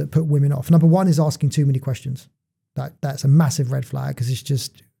do that put women off. Number 1 is asking too many questions. That's a massive red flag because is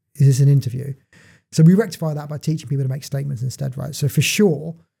this an interview? So we rectify that by teaching people to make statements instead, right? So for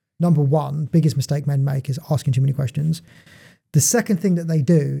sure, number 1, biggest mistake men make is asking too many questions. The second thing that they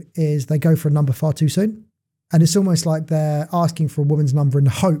do is they go for a number far too soon. And it's almost like they're asking for a woman's number in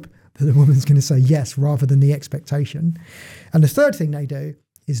the hope that the woman's going to say yes rather than the expectation. And the third thing they do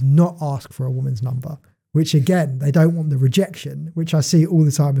is not ask for a woman's number, which again, they don't want the rejection, which I see all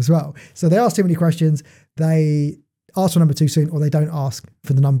the time as well. So they ask too many questions, they ask for number too soon, or they don't ask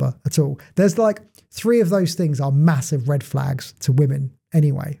for the number at all. There's like 3 of those things are massive red flags to women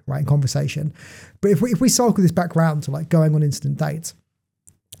anyway, right, in conversation. But if we cycle this back round to like going on instant dates,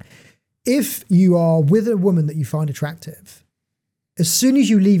 if you are with a woman that you find attractive, as soon as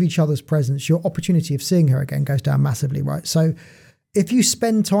you leave each other's presence, your opportunity of seeing her again goes down massively, right? So if you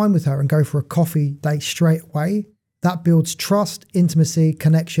spend time with her and go for a coffee date straight away, that builds trust, intimacy,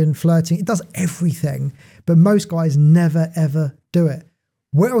 connection, flirting. It does everything, but most guys never, ever do it.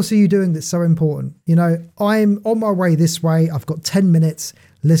 What else are you doing that's so important? You know, I'm on my way this way. I've got 10 minutes.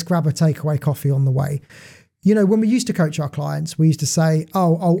 Let's grab a takeaway coffee on the way. You know, when we used to coach our clients, we used to say,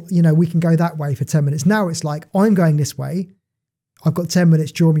 you know, we can go that way for 10 minutes. Now it's like, I'm going this way. I've got 10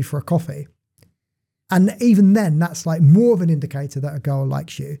 minutes. Join me for a coffee. And even then, that's like more of an indicator that a girl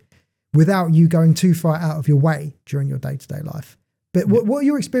likes you without you going too far out of your way during your day-to-day life. But what are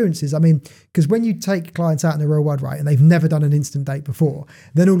your experiences? I mean, because when you take clients out in the real world, right, and they've never done an instant date before,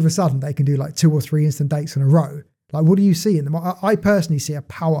 then all of a sudden they can do like 2 or 3 instant dates in a row. Like, what do you see in them? I personally see a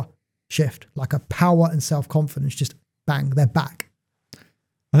power shift, like a power and self-confidence, just bang, they're back.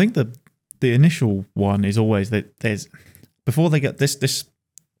 I think the initial one is always that there's, before they get this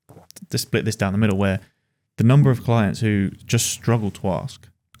split this down the middle, where the number of clients who just struggle to ask.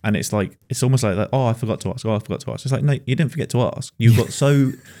 And it's like, it's almost like that, oh, I forgot to ask. Oh, I forgot to ask. It's like, no, you didn't forget to ask. You got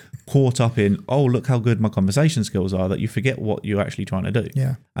so caught up in, oh, look how good my conversation skills are, that you forget what you're actually trying to do.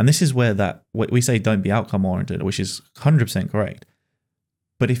 Yeah. And this is where that, what we say, don't be outcome oriented, which is 100% correct.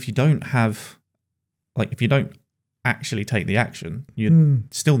 But if you don't have, like, if you don't actually take the action, you're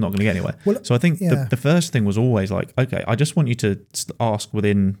still not going to get anywhere. Well, so I think the first thing was always like, okay, I just want you to ask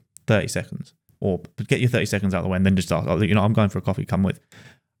within 30 seconds, or get your 30 seconds out of the way and then just ask, you know, I'm going for a coffee, come with.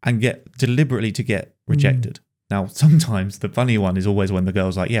 And get deliberately to get rejected. Now, sometimes the funny one is always when the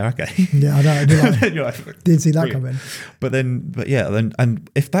girl's like, "Yeah, okay." Yeah, I know. I do like, didn't see that coming. But and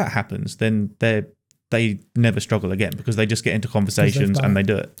if that happens, then they never struggle again, because they just get into conversations and they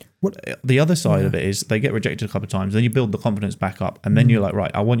do it. The other side of it is they get rejected a couple of times, then you build the confidence back up, and then you're like,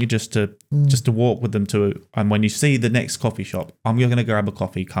 right, I want you just to walk with them to, and when you see the next coffee shop, I'm going to grab a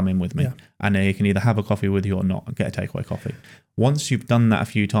coffee, come in with me, and then you can either have a coffee with you or not, and get a takeaway coffee. Once you've done that a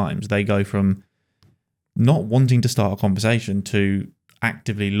few times, they go from not wanting to start a conversation to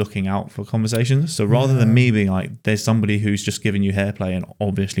actively looking out for conversations. So rather than me being like, there's somebody who's just giving you hair play and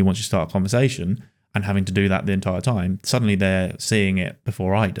obviously wants you to start a conversation, and having to do that the entire time, suddenly they're seeing it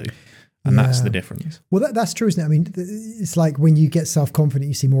before I do. And that's the difference. Well, that's true, isn't it? I mean, it's like when you get self-confident,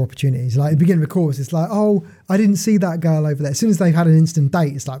 you see more opportunities. Like at the beginning of a course, it's like, oh, I didn't see that girl over there. As soon as they've had an instant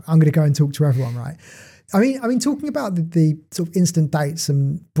date, it's like, I'm going to go and talk to everyone, right? I mean, talking about the sort of instant dates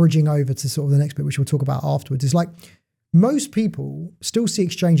and bridging over to sort of the next bit, which we'll talk about afterwards, is like, most people still see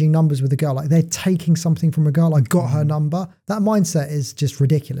exchanging numbers with a girl like they're taking something from a girl. I got her number. That mindset is just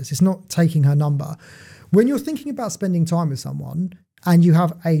ridiculous. It's not taking her number. When you're thinking about spending time with someone and you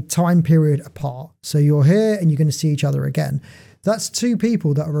have a time period apart, so you're here and you're going to see each other again, that's 2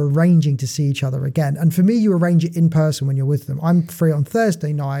 people that are arranging to see each other again. And for me, you arrange it in person when you're with them. I'm free on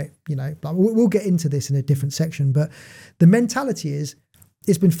Thursday night, you know, we'll get into this in a different section, but the mentality is,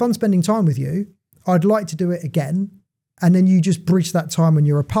 it's been fun spending time with you. I'd like to do it again. And then you just bridge that time when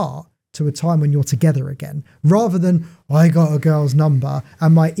you're apart to a time when you're together again, rather than, I got a girl's number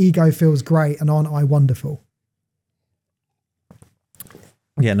and my ego feels great and aren't I wonderful?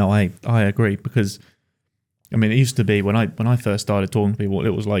 Yeah, no, I agree, because I mean, it used to be when I first started talking to people, it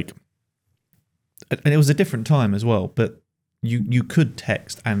was like, and it was a different time as well, but you could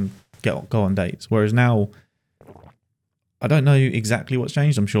text and go on dates. Whereas now, I don't know exactly what's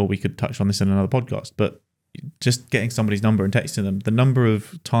changed. I'm sure we could touch on this in another podcast, but just getting somebody's number and texting them, the number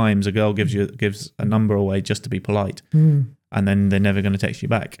of times a girl gives a number away just to be polite, and then they're never going to text you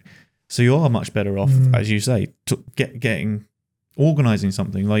back. So you are much better off, as you say, organising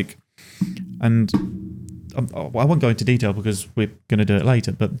something like, and I won't go into detail because we're going to do it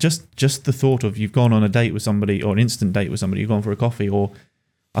later, but just the thought of you've gone on a date with somebody, or an instant date with somebody, you've gone for a coffee, or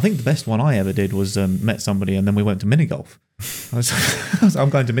I think the best one I ever did was met somebody and then we went to mini golf. I'm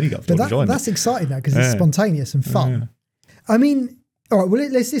going to mini golf. But that's exciting now, because it's spontaneous and fun. I mean, all right, well,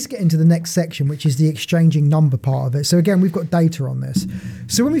 let's just get into the next section, which is the exchanging number part of it. So again, we've got data on this.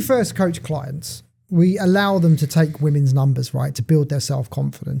 So when we first coach clients, we allow them to take women's numbers, right, to build their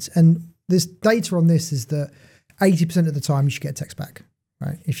self-confidence. And this data on this is that 80% of the time you should get a text back,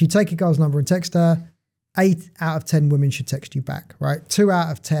 right? If you take a girl's number and text her, 8 out of 10 women should text you back, right? 2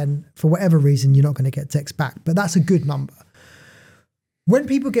 out of 10, for whatever reason, you're not going to get text back, but that's a good number. When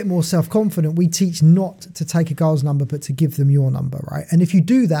people get more self-confident, we teach not to take a girl's number, but to give them your number, right? And if you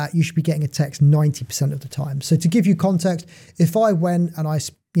do that, you should be getting a text 90% of the time. So to give you context, if I went and I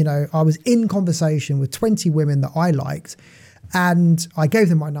was in conversation with 20 women that I liked, and I gave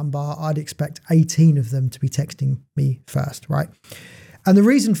them my number, I'd expect 18 of them to be texting me first, right? And the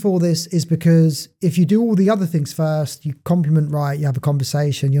reason for this is because if you do all the other things first, you compliment right, you have a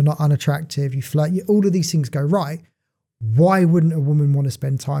conversation, you're not unattractive, you flirt, all of these things go right, why wouldn't a woman want to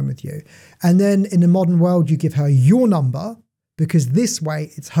spend time with you? And then in the modern world, you give her your number because this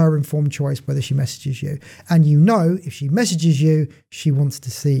way it's her informed choice whether she messages you. And you know, if she messages you, she wants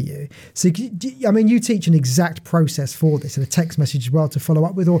to see you. So, I mean, you teach an exact process for this and a text message as well to follow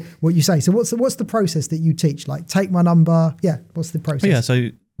up with, or what you say. So what's the process that you teach? Like, take my number. Yeah. What's the process? Yeah. So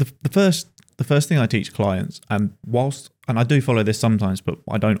the first thing I teach clients, and I do follow this sometimes, but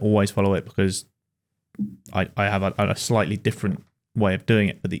I don't always follow it because I have a slightly different way of doing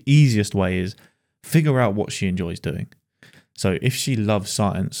it. But the easiest way is figure out what she enjoys doing. So if she loves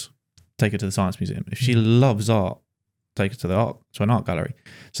science, take her to the Science Museum. If she loves art, take her to an art gallery.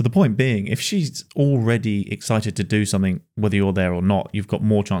 So the point being, if she's already excited to do something, whether you're there or not, you've got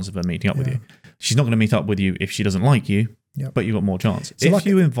more chance of her meeting up with you. She's not going to meet up with you if she doesn't like you, but you've got more chance. So if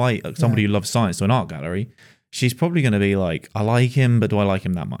you invite somebody who loves science to an art gallery, she's probably going to be like, I like him, but do I like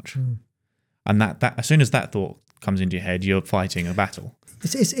him that much? And that as soon as that thought comes into your head, you're fighting a battle.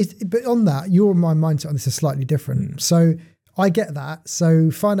 But on that, your and my mindset on this is slightly different. So I get that.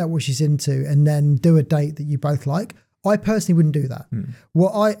 So find out what she's into and then do a date that you both like. I personally wouldn't do that.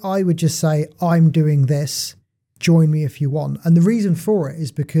 What I would just say, I'm doing this, join me if you want. And the reason for it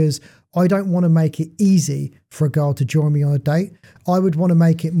is because I don't want to make it easy for a girl to join me on a date. I would want to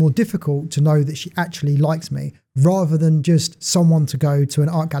make it more difficult to know that she actually likes me rather than just someone to go to an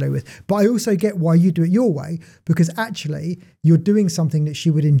art gallery with. But I also get why you do it your way, because actually you're doing something that she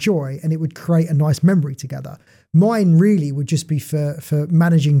would enjoy and it would create a nice memory together. Mine really would just be for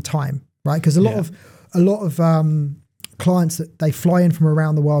managing time, right? Because a lot of clients that they fly in from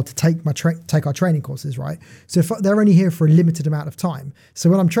around the world to take our training courses, right? So if they're only here for a limited amount of time. So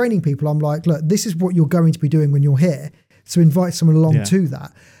when I'm training people, I'm like, look, this is what you're going to be doing when you're here. So invite someone along to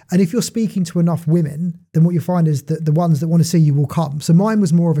that. And if you're speaking to enough women, then what you find is that the ones that want to see you will come. So mine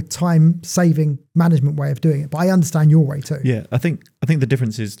was more of a time-saving management way of doing it, but I understand your way too. Yeah, I think the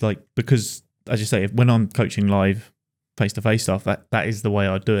difference is like, because as you say, when I'm coaching live face-to-face stuff, that is the way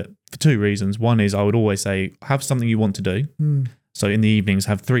I do it for two reasons. One is I would always say, have something you want to do. So in the evenings,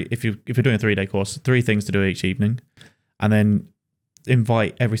 have three, if you're doing a 3-day course, 3 things to do each evening, and then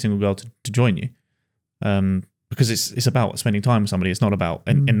invite every single girl to join you. Because it's about spending time with somebody. It's not about,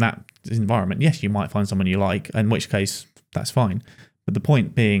 in that environment, yes, you might find someone you like, in which case that's fine. But the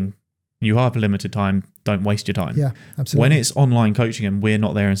point being, you have limited time, don't waste your time. Yeah, absolutely. When it's online coaching and we're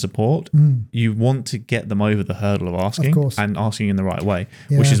not there in support, you want to get them over the hurdle of asking, and asking in the right way,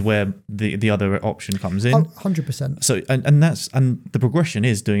 which is where the other option comes in. 100%. So and the progression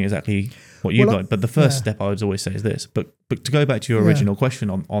is doing exactly what you got. But the first step I would always say is this. But to go back to your original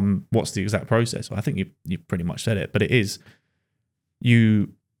question on what's the exact process, I think you pretty much said it. But it is you're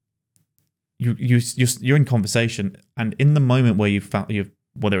in conversation, and in the moment where you've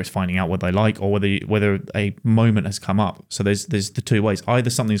whether it's finding out what they like or whether a moment has come up. So there's the two ways. Either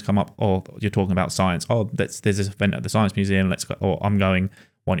something's come up, or you're talking about science. Oh, there's this event at the Science Museum. Let's go. Or I'm going.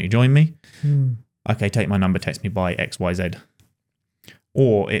 Why don't you join me? Okay, take my number. Text me by XYZ.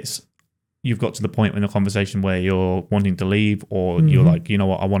 Or it's you've got to the point in a conversation where you're wanting to leave, or you're like, you know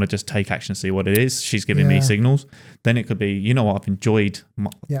what, I want to just take action, see what it is. She's giving me signals. Then it could be, you know what, I've enjoyed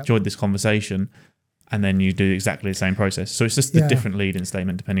this conversation. And then you do exactly the same process. So it's just a different lead-in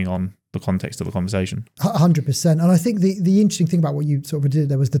statement depending on the context of the conversation. 100%. And I think the interesting thing about what you sort of did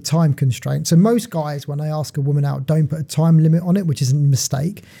there was the time constraint. So most guys, when they ask a woman out, don't put a time limit on it, which is a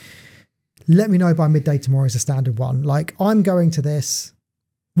mistake. Let me know by midday tomorrow is a standard one. Like, I'm going to this.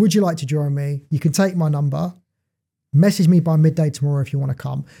 Would you like to join me? You can take my number. Message me by midday tomorrow if you want to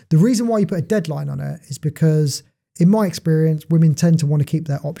come. The reason why you put a deadline on it is because, in my experience, women tend to want to keep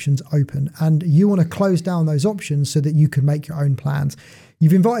their options open, and you want to close down those options so that you can make your own plans.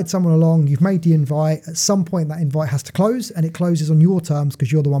 You've invited someone along, you've made the invite. At some point, that invite has to close, and it closes on your terms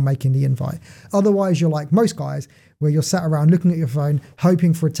because you're the one making the invite. Otherwise, you're like most guys, where you're sat around looking at your phone,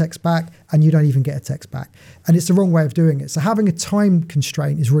 hoping for a text back, and you don't even get a text back. And it's the wrong way of doing it. So having a time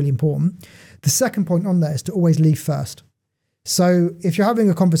constraint is really important. The second point on there is to always leave first. So if you're having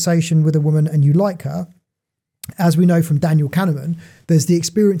a conversation with a woman and you like her, as we know from Daniel Kahneman, there's the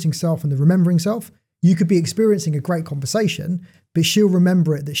experiencing self and the remembering self. You could be experiencing a great conversation, but she'll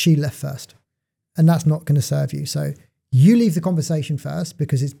remember it that she left first. And that's not going to serve you. So you leave the conversation first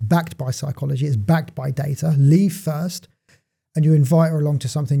because it's backed by psychology, it's backed by data. Leave first, and you invite her along to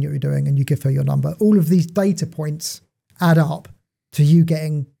something you're doing, and you give her your number. All of these data points add up to you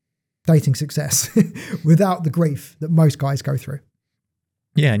getting dating success without the grief that most guys go through.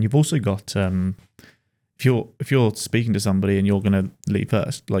 Yeah, and you've also got... If you're speaking to somebody and you're going to leave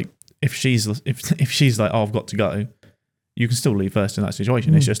first, like if she's like, oh, I've got to go, you can still leave first in that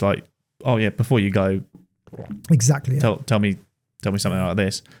situation. It's just like, oh yeah, before you go, exactly. Tell me something like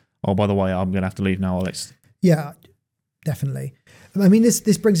this. Oh, by the way, I'm going to have to leave now. definitely. I mean,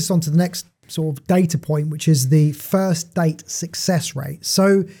 this brings us on to the next sort of data point, which is the first date success rate.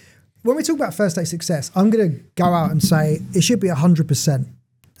 So when we talk about first date success, I'm going to go out and say it should be 100%.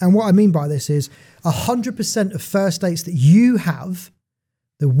 And what I mean by this is 100% of first dates that you have,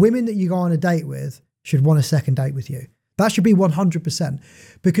 the women that you go on a date with should want a second date with you. That should be 100%,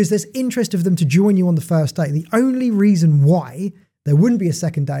 because there's interest of them to join you on the first date. The only reason why there wouldn't be a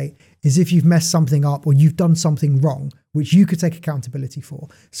second date is if you've messed something up or you've done something wrong, which you could take accountability for.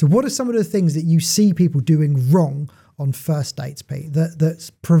 So what are some of the things that you see people doing wrong on first dates, Pete,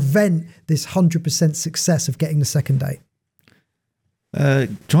 that prevent this 100% success of getting the second date?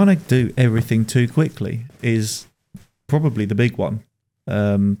 Trying to do everything too quickly is probably the big one.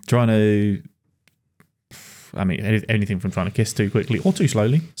 Anything from trying to kiss too quickly or too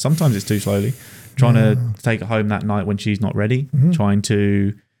slowly. Sometimes it's too slowly. Trying to take her home that night when she's not ready. Mm-hmm. Trying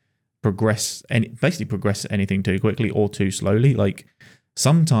to progress anything too quickly or too slowly. Like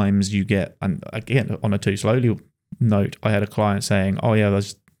sometimes you get, and again, on a too slowly note, I had a client saying, "Oh yeah, I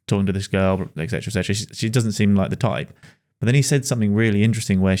was talking to this girl, etc., etc. She doesn't seem like the type." But then he said something really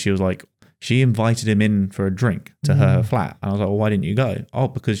interesting where she was like, she invited him in for a drink to her flat. And I was like, well, why didn't you go? Oh,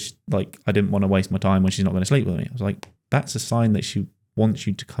 because like I didn't want to waste my time when she's not going to sleep with me. I was like, that's a sign that she wants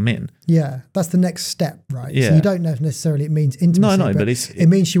you to come in. Yeah, that's the next step, right? Yeah. So you don't know if necessarily it means intimacy. No, but it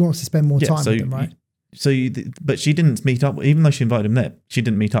means she wants to spend more time with him, right? But she didn't meet up, even though she invited him there, she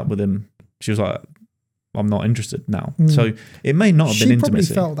didn't meet up with him. She was like, I'm not interested now. So it may not have been intimacy.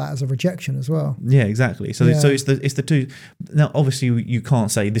 She probably felt that as a rejection as well. Yeah, exactly. So it's the two. Now, obviously, you can't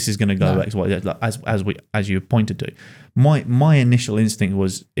say this is going to go X, Y, Z, as you pointed to. My initial instinct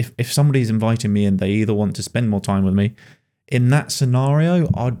was if somebody's inviting me and they either want to spend more time with me, in that scenario,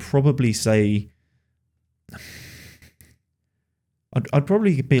 I'd probably say, I'd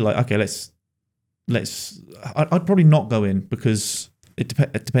probably be like, okay, I'd probably not go in because.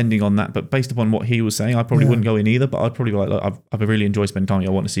 Depending on that, but based upon what he was saying, I probably wouldn't go in either. But I'd probably be like, look, I've really enjoyed spending time with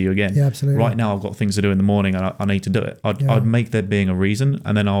you. I want to see you again. Yeah, absolutely. Right now, I've got things to do in the morning, and I need to do it. I'd make there being a reason,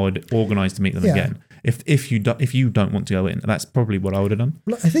 and then I would organise to meet them again. If you don't want to go in, that's probably what I would have done.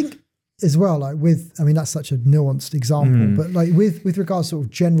 I think as well, like that's such a nuanced example, but like with regards to sort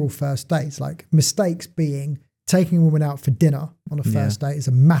of general first dates, like mistakes being taking a woman out for dinner on a first date is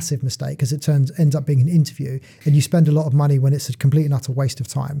a massive mistake because it ends up being an interview and you spend a lot of money when it's a complete and utter waste of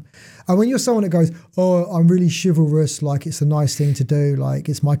time. And when you're someone that goes, oh, I'm really chivalrous, like it's a nice thing to do, like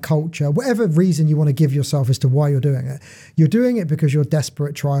it's my culture, whatever reason you want to give yourself as to why you're doing it because you're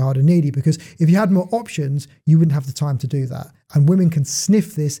desperate, try hard and needy, because if you had more options, you wouldn't have the time to do that. And women can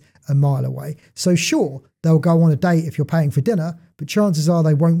sniff this a mile away. So sure, they'll go on a date if you're paying for dinner, but chances are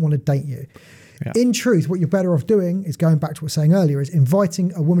they won't want to date you. Yeah. In truth, what you're better off doing is going back to what I was saying earlier, is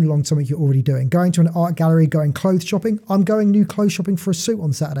inviting a woman along to something you're already doing. Going to an art gallery, going clothes shopping. I'm going new clothes shopping for a suit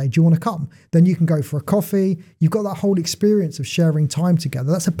on Saturday. Do you want to come? Then you can go for a coffee. You've got that whole experience of sharing time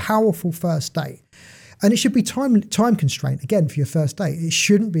together. That's a powerful first date. And it should be time constraint, again, for your first date. It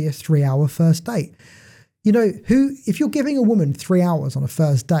shouldn't be a 3-hour first date. You know, if you're giving a woman 3 hours on a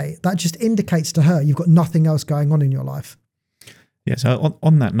first date, that just indicates to her you've got nothing else going on in your life. Yeah, so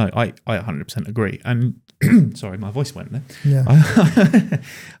on that note, I 100% agree. And sorry, my voice went there. Yeah.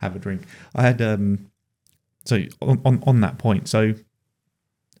 Have a drink. I had so on that point. So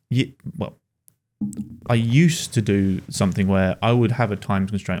I used to do something where I would have a time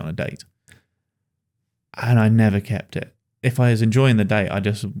constraint on a date, and I never kept it. If I was enjoying the date, I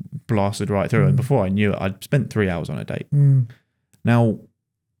just blasted right through it. And before I knew it, I'd spent 3 hours on a date. Now,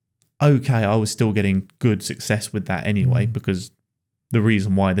 okay, I was still getting good success with that anyway, because the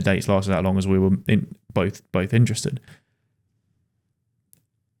reason why the dates lasted that long is we were both interested.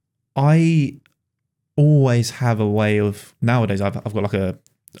 I always have a way of, nowadays I've got like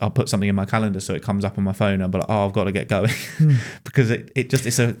I'll put something in my calendar so it comes up on my phone and I'll be like, oh, I've got to get going. Because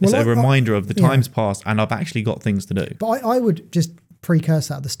it's a reminder of the time's passed and I've actually got things to do. But I would just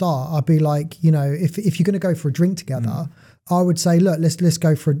precursor at the start. I'd be like, you know, if you're going to go for a drink together, I would say, look, let's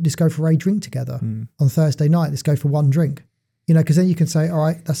go for a drink together on Thursday night. Let's go for one drink. You know, because then you can say, all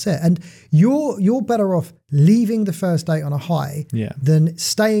right, that's it. And you're better off leaving the first date on a high than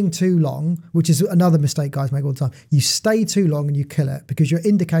staying too long, which is another mistake guys make all the time. You stay too long and you kill it because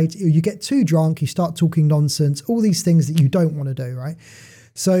you get too drunk, you start talking nonsense, all these things that you don't want to do, right?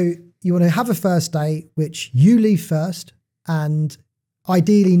 So you want to have a first date, which you leave first, and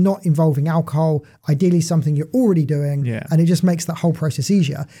ideally not involving alcohol, ideally something you're already doing, and it just makes that whole process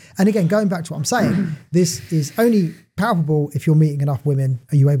easier. And again, going back to what I'm saying, this is only palpable if you're meeting enough women.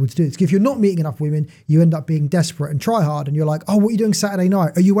 Are you able to do this? If you're not meeting enough women, you end up being desperate and try hard, and you're like, oh, what are you doing Saturday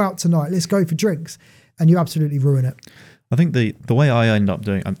night? Are you out tonight? Let's go for drinks. and you absolutely ruin it. I think the way I end up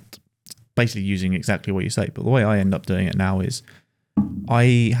doing, I'm basically using exactly what you say, but the way I end up doing it now is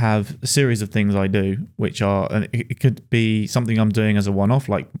I have a series of things I do, which are, and it could be something I'm doing as a one-off,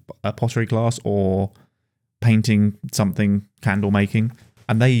 like a pottery class or painting something, candle making,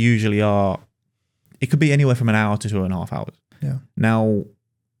 and they usually are, it could be anywhere from an hour to 2.5 hours. Yeah. Now,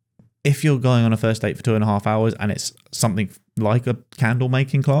 if you're going on a first date for 2.5 hours and it's something like a candle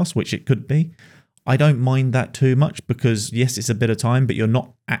making class, which it could be, I don't mind that too much because yes, it's a bit of time, but you're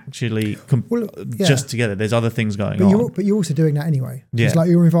not actually just together. There's other things going on. But you're also doing that anyway. Yeah. It's like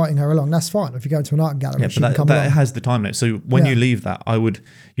you're inviting her along. That's fine. If you go to an art gallery, she can come along. That has the time limit. So when you leave that,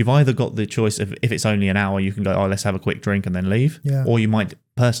 you've either got the choice of, if it's only an hour, you can go, oh, let's have a quick drink and then leave. Yeah. Or you might,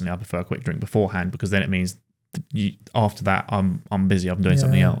 personally, I prefer a quick drink beforehand because then it means after that, I'm busy. I'm doing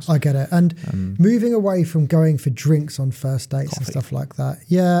something else. I get it. And moving away from going for drinks on first dates and stuff like that.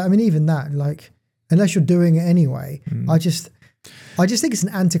 Yeah. I mean, even that, like, unless you're doing it anyway, I just think it's an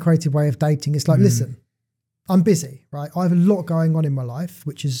antiquated way of dating. It's like, listen, I'm busy, right? I have a lot going on in my life,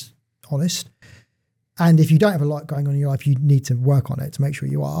 which is honest. And if you don't have a lot going on in your life, you need to work on it to make sure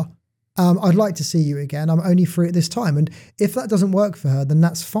you are. I'd like to see you again. I'm only free at this time. And if that doesn't work for her, then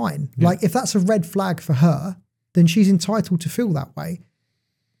that's fine. Yeah. Like if that's a red flag for her, then she's entitled to feel that way.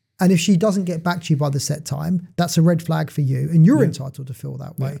 And if she doesn't get back to you by the set time, that's a red flag for you, and you're entitled to feel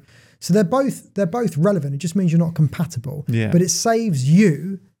that way. Yeah. So they're both relevant. It just means you're not compatible. Yeah. But it saves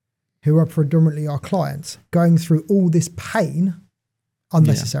you, who are predominantly our clients, going through all this pain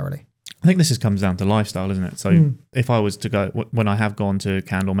unnecessarily. Yeah. I think this comes down to lifestyle, isn't it? So if I was to go, when I have gone to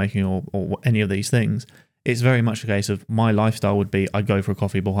candle making or any of these things, it's very much a case of my lifestyle would be I'd go for a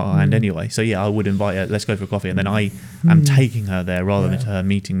coffee beforehand anyway. So yeah, I would invite her, let's go for a coffee. And then I am taking her there rather than her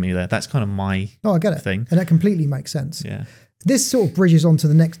meeting me there. That's kind of my I get it. thing. And that completely makes sense. Yeah. This sort of bridges on to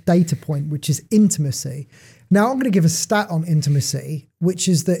the next data point, which is intimacy. Now, I'm going to give a stat on intimacy, which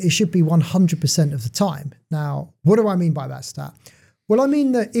is that it should be 100% of the time. Now, what do I mean by that stat? Well, I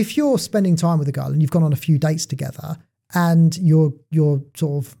mean that if you're spending time with a girl and you've gone on a few dates together and you're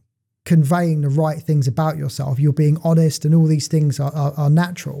sort of conveying the right things about yourself, you're being honest and all these things are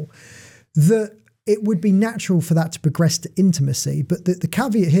natural, that it would be natural for that to progress to intimacy. But the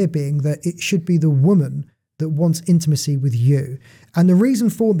caveat here being that it should be the woman that wants intimacy with you. And the reason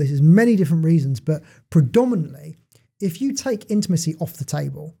for this is many different reasons, but predominantly, if you take intimacy off the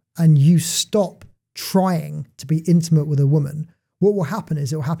table and you stop trying to be intimate with a woman, what will happen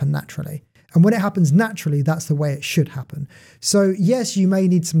is it will happen naturally. And when it happens naturally, that's the way it should happen. So yes, you may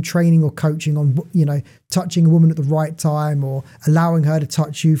need some training or coaching on, touching a woman at the right time or allowing her to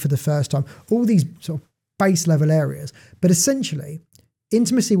touch you for the first time, all these sort of base level areas. But essentially,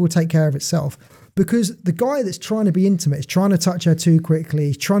 intimacy will take care of itself, because the guy that's trying to be intimate is trying to touch her too quickly,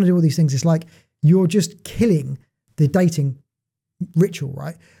 he's trying to do all these things. It's like you're just killing the dating ritual,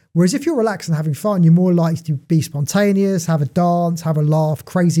 right? Whereas if you're relaxed and having fun, you're more likely to be spontaneous, have a dance, have a laugh,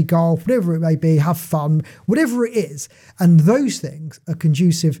 crazy golf, whatever it may be, have fun, whatever it is. And those things are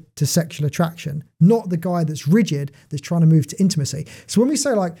conducive to sexual attraction, not the guy that's rigid, that's trying to move to intimacy. So when we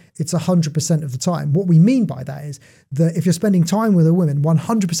say like it's 100% of the time, what we mean by that is that if you're spending time with a woman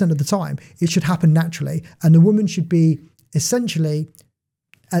 100% of the time, it should happen naturally. And the woman should be essentially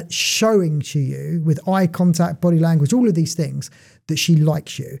showing to you with eye contact, body language, all of these things, that she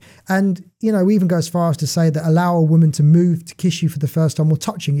likes you. And, we even go as far as to say that allow a woman to move to kiss you for the first time or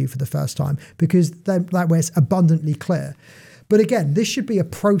touching you for the first time, because that way it's abundantly clear. But again, this should be a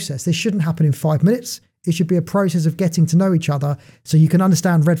process. This shouldn't happen in 5 minutes. It should be a process of getting to know each other so you can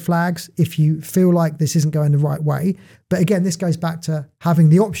understand red flags if you feel like this isn't going the right way. But again, this goes back to having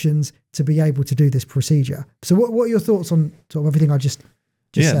the options to be able to do this procedure. So what are your thoughts on sort of everything I just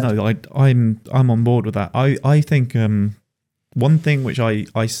said? No, I'm on board with that. I think one thing which I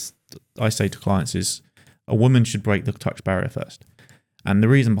say to clients is a woman should break the touch barrier first. And the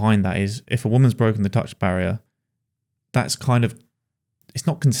reason behind that is if a woman's broken the touch barrier, that's kind of, it's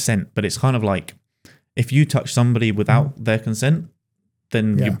not consent, but it's kind of like if you touch somebody without their consent,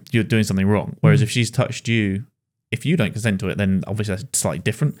 then you're doing something wrong. Whereas if she's touched you, if you don't consent to it, then obviously that's slightly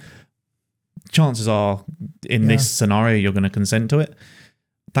different. Chances are in this scenario, you're going to consent to it.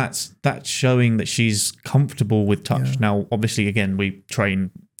 That's showing that she's comfortable with touch. Yeah. Now, obviously, again, we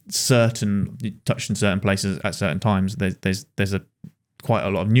train certain touch in certain places at certain times. There's quite a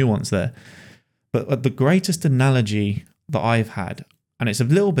lot of nuance there. But the greatest analogy that I've had, and it's a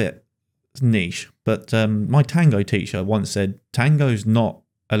little bit niche, but my tango teacher once said, tango's not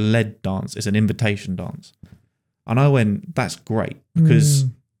a lead dance, it's an invitation dance. And I went, that's great, because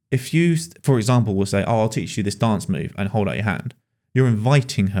if you, for example, will say, oh, I'll teach you this dance move and hold out your hand, you're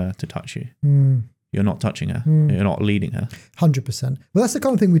inviting her to touch you. you're not touching her. You're not leading her. 100%. Well, that's the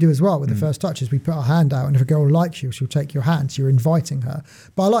kind of thing we do as well with the first touch is we put our hand out, and if a girl likes you, she'll take your hand. So you're inviting her.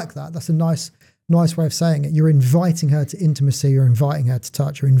 But I like that. That's a nice way of saying it. You're inviting her to intimacy. You're inviting her to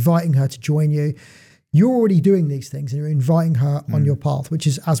touch. You're inviting her to join you. You're already doing these things and you're inviting her on your path, which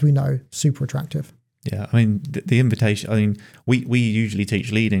is, as we know, super attractive. Yeah, I mean, the invitation, I mean, we usually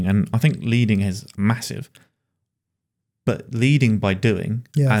teach leading, and I think leading is massive. But leading by doing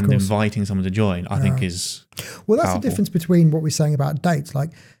and inviting someone to join, I think is well, that's powerful. the difference between what we're saying about dates. Like,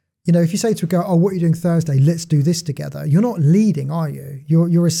 you know, if you say to a girl, oh, what are you doing Thursday? Let's do this together. You're not leading, are you?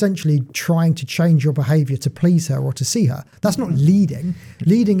 You're essentially trying to change your behavior to please her or to see her. That's not leading.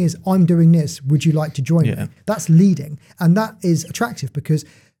 Leading is, I'm doing this. Would you like to join me? That's leading. And that is attractive because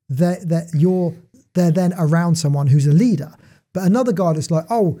they're then around someone who's a leader. But another guy that's like,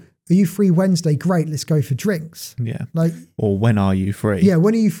 oh, are you free Wednesday? Great, let's go for drinks. Yeah. Like, or when are you free? Yeah,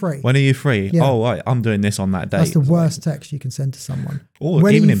 when are you free? When are you free? Yeah. Oh, right, I'm doing this on that day. That's the worst text you can send to someone. Or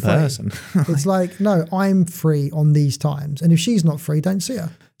when even in person. It's like, no, I'm free on these times. And if she's not free, don't see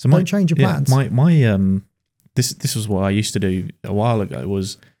her. So don't change your plans. This was what I used to do a while ago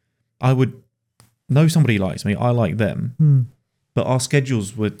was I would know somebody likes me, I like them, but our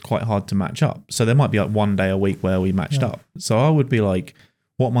schedules were quite hard to match up. So there might be like one day a week where we matched up. So I would be like,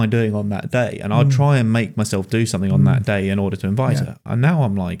 what am I doing on that day? And I'd try and make myself do something on that day in order to invite her. And now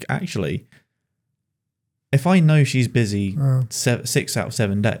I'm like, actually, if I know she's busy 6 out of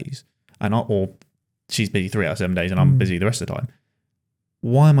 7 days, or she's busy 3 out of 7 days and I'm busy the rest of the time,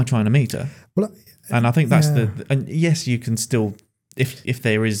 why am I trying to meet her? Well, and I think that's and yes, you can still, if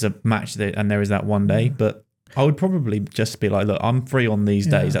there is a match there and there is that one day, but I would probably just be like, look, I'm free on these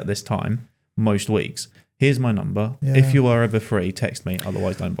days at this time, most weeks. Here's my number. Yeah. If you are ever free, text me.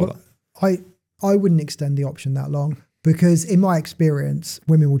 Otherwise, don't bother. Well, I wouldn't extend the option that long because in my experience,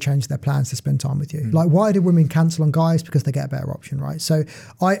 women will change their plans to spend time with you. Like, why do women cancel on guys? Because they get a better option, right? So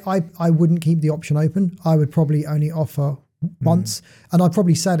I wouldn't keep the option open. I would probably only offer once. And I'd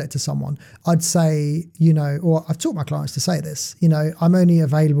probably say that to someone. I'd say, you know, or I've taught my clients to say this, you know, I'm only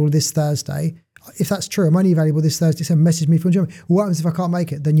available this Thursday. If that's true, I'm only available this Thursday. So message me from Germany. Well, what happens if I can't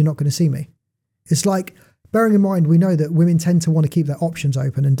make it? Then you're not going to see me. It's like, bearing in mind, we know that women tend to want to keep their options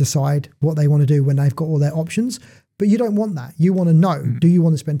open and decide what they want to do when they've got all their options. But you don't want that. You want to know, do you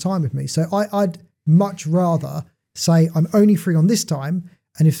want to spend time with me? So I'd much rather say I'm only free on this time.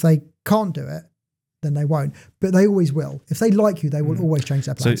 And if they can't do it, then they won't. But they always will. If they like you, they will always change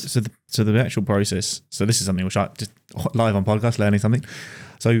their plans. So the actual process, so this is something which I just live on podcast, learning something.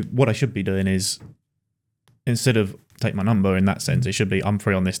 So what I should be doing is, instead of take my number in that sense, it should be I'm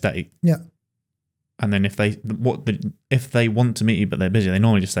free on this date. Yeah. And then if they want to meet you but they're busy, they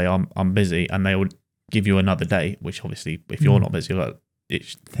normally just say I'm busy, and they would give you another day. Which obviously, if you're not busy, like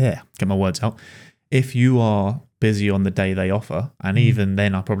get my words out. If you are busy on the day they offer, and even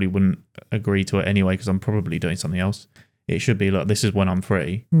then, I probably wouldn't agree to it anyway because I'm probably doing something else. It should be like, this is when I'm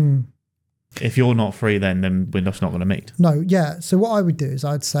free. If you're not free, then we're just not going to meet. No, yeah. So what I would do is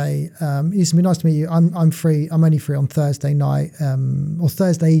I'd say, it's been nice to meet you. I'm free. I'm only free on Thursday night or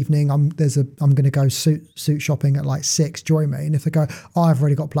Thursday evening. I'm going to go suit shopping at like 6. Join me. And if they go, oh, I've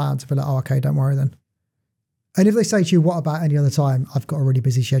already got plans, I'll be like, oh, okay, don't worry then. And if they say to you, what about any other time? I've got a really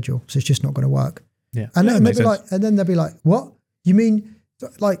busy schedule, so it's just not going to work. Yeah. And then they'll be like, they'll be like, what? You mean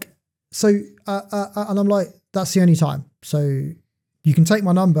like so? And I'm like, that's the only time. So you can take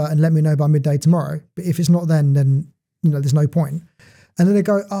my number and let me know by midday tomorrow. But if it's not then you know there's no point. And then they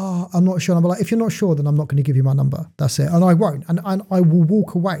go, oh, I'm not sure. And I'm like, if you're not sure, then I'm not going to give you my number. That's it. And I won't. And I will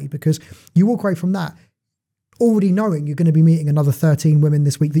walk away because you walk away from that already knowing you're going to be meeting another 13 women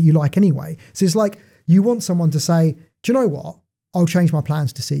this week that you like anyway. So it's like you want someone to say, do you know what? I'll change my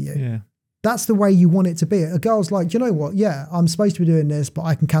plans to see you. Yeah. That's the way you want it to be. A girl's like, do you know what? Yeah, I'm supposed to be doing this, but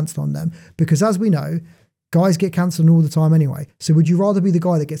I can cancel on them. Because as we know, guys get cancelled all the time anyway. So would you rather be the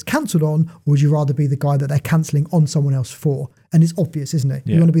guy that gets cancelled on, or would you rather be the guy that they're cancelling on someone else for? And it's obvious, isn't it?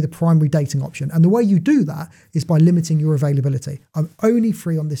 Yeah. You want to be the primary dating option. And the way you do that is by limiting your availability. I'm only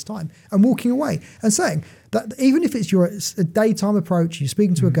free on this time. And walking away and saying that even if it's a daytime approach, you're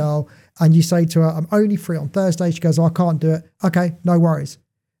speaking to a girl and you say to her, I'm only free on Thursday. She goes, oh, I can't do it. Okay, no worries.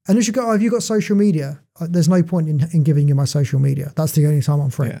 And then she go, oh, have you got social media? There's no point in giving you my social media. That's the only time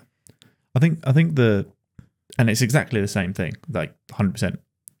I'm free. Yeah. I think and it's exactly the same thing, like 100%.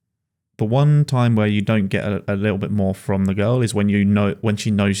 The one time where you don't get a little bit more from the girl is when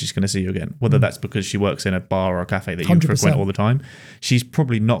she knows she's going to see you again. Whether that's because she works in a bar or a cafe that you 100%. Frequent all the time. She's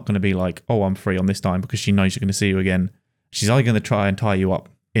probably not going to be like, oh, I'm free on this time, because she knows you're going to see you again. She's either going to try and tie you up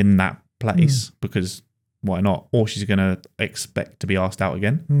in that place because why not? Or she's going to expect to be asked out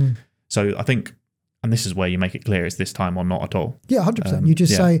again. So I think and this is where you make it clear it's this time or not at all. Yeah, 100%. You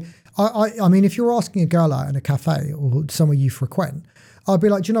just say, I mean, if you're asking a girl out in a cafe or somewhere you frequent, I'd be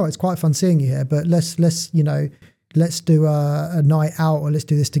like, do you know, it's quite fun seeing you here, but let's do a night out, or let's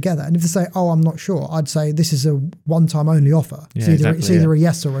do this together. And if they say, oh, I'm not sure, I'd say this is a one-time only offer. Yeah, it's either a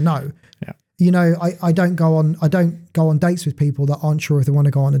yes or a no. Yeah. You know, I don't go on dates with people that aren't sure if they want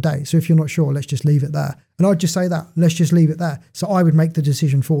to go on a date. So if you're not sure, let's just leave it there. And I'd just say that, let's just leave it there. So I would make the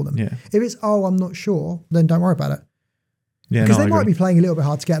decision for them. Yeah. If it's, oh, I'm not sure, then don't worry about it. Yeah, because they might be playing a little bit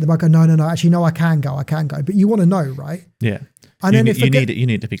hard to get. They might go, no, actually, no, I can go. But you want to know, right? Yeah. And then you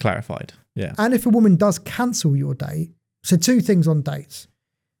need to be clarified. Yeah. And if a woman does cancel your date, so 2 things on dates.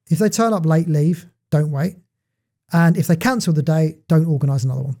 If they turn up late, leave, don't wait. And if they cancel the date, don't organise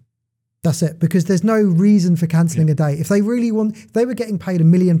another one. That's it, because there's no reason for cancelling a date. If they really if they were getting paid £1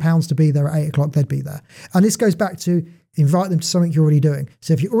 million to be there at 8 o'clock, they'd be there. And this goes back to invite them to something you're already doing.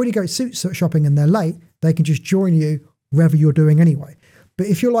 So if you already go suit shopping and they're late, they can just join you wherever you're doing anyway. But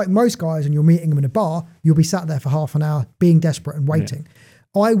if you're like most guys and you're meeting them in a bar, you'll be sat there for half an hour being desperate and waiting.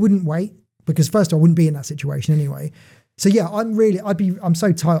 Yeah. I wouldn't wait, because first I wouldn't be in that situation anyway. So yeah, I'm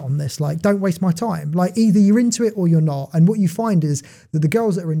so tight on this. Like, don't waste my time. Like, either you're into it or you're not. And what you find is that the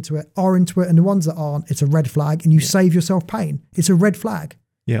girls that are into it, and the ones that aren't, it's a red flag, and you save yourself pain. It's a red flag.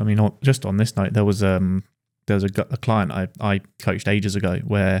 Yeah, I mean, just on this note, there was a client I coached ages ago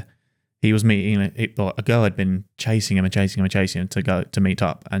where he was meeting a girl had been chasing him to meet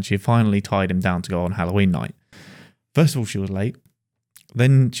up, and she finally tied him down to go on Halloween night. First of all, she was late.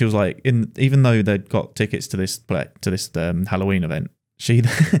 Then she was like, even though they'd got tickets to this Halloween event,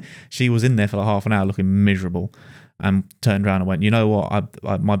 she was in there for like half an hour looking miserable, and turned around and went, you know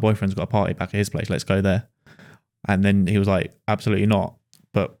what, my boyfriend's got a party back at his place, let's go there. And then he was like, absolutely not.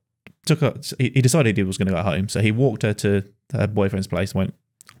 But he decided he was going to go home, so he walked her to her boyfriend's place and went,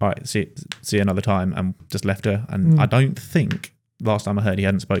 all right, see you another time, and just left her. And I don't think, last time I heard, he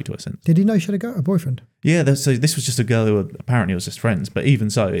hadn't spoke to her since. Did he know she had a boyfriend? Yeah, so this was just a girl who apparently was just friends. But even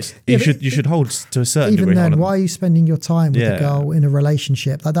so, you should hold to a certain degree. Even then, why are you spending your time with a girl in a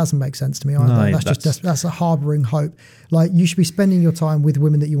relationship? That doesn't make sense to me either. No, that's a harbouring hope. Like, you should be spending your time with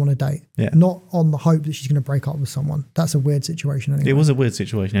women that you want to date, not on the hope that she's going to break up with someone. That's a weird situation anyway. It was a weird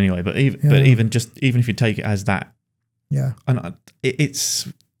situation anyway. But even if you take it as that, and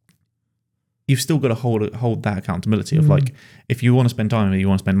it's. You've still got to hold that accountability of like, if you want to spend time with me, you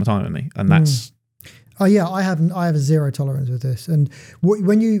want to spend time with me, and that's. Oh yeah, I have a zero tolerance with this, and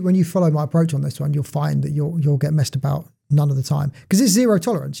when you follow my approach on this one, you'll find that you'll get messed about none of the time, because it's zero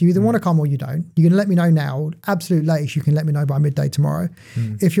tolerance. You either want to come or you don't. You can let me know now. Absolute latest, you can let me know by midday tomorrow.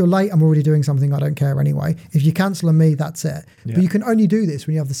 If you're late, I'm already doing something I don't care anyway. If you cancel on me, that's it. Yeah. But you can only do this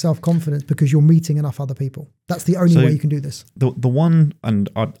when you have the self-confidence, because you're meeting enough other people. That's the only way you can do this. The one, and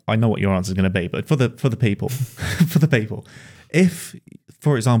I know what your answer is going to be, but for the people, if,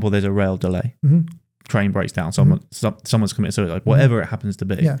 for example, there's a rail delay, train breaks down, someone's committed suicide, whatever it happens to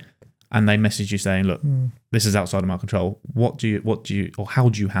be, and they message you saying, look, this is outside of my control, what do you, or how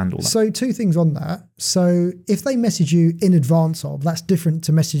do you handle that? So 2 things on that. So if they message you in advance of, that's different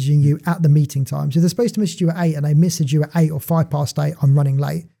to messaging you at the meeting time. So they're supposed to message you at 8 and they message you at 8 or 8:05, I'm running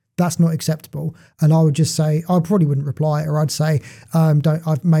late. That's not acceptable. And I would just say, I probably wouldn't reply, or I'd say,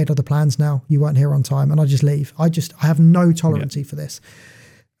 I've made other plans now, you weren't here on time, and I just leave. I have no tolerance for this.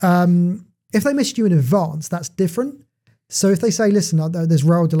 If they message you in advance, that's different. So if they say, listen, there's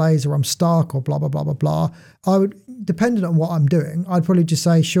rail delays, or I'm stuck, or blah, blah, blah, blah, blah, I would, depending on what I'm doing, I'd probably just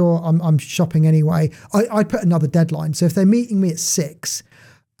say, sure, I'm shopping anyway. I'd put another deadline. So if they're meeting me at 6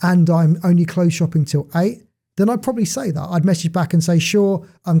 and I'm only close shopping till 8, then I'd probably say that. I'd message back and say, sure,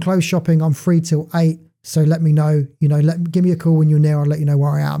 I'm close shopping, I'm free till 8, so let me know, give me a call when you're near, I'll let you know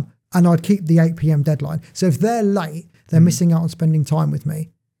where I am. And I'd keep the 8 p.m. deadline. So if they're late, they're missing out on spending time with me.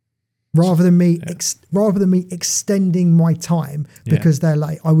 Rather than me extending my time because they're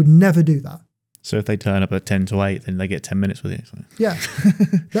late. I would never do that. So if they turn up at 10 to 8, then they get 10 minutes with you. So. Yeah.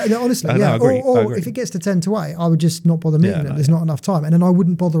 No, honestly, I agree. Or if it gets to 10 to 8, I would just not bother meeting them. There's not enough time. And then I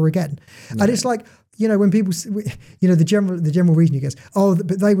wouldn't bother again. No. And it's like, when people, the general reason you get,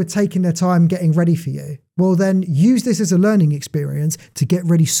 but they were taking their time getting ready for you. Well, then use this as a learning experience to get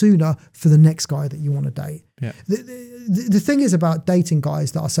ready sooner for the next guy that you want to date. Yeah. The thing is about dating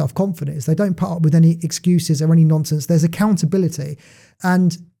guys that are self-confident is they don't put up with any excuses or any nonsense. There's accountability.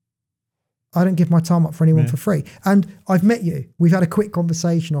 And I don't give my time up for anyone for free. And I've met you. We've had a quick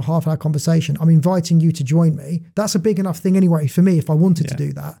conversation or half-hour conversation. I'm inviting you to join me. That's a big enough thing anyway for me if I wanted to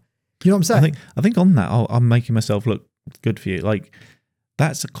do that. You know what I'm saying? I think on that, I'm making myself look good for you. Like,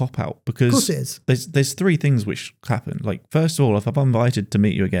 that's a cop-out, because of course it is. There's 3 things which happen. Like, first of all, if I'm invited to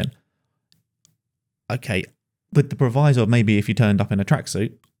meet you again, okay, with the proviso of maybe if you turned up in a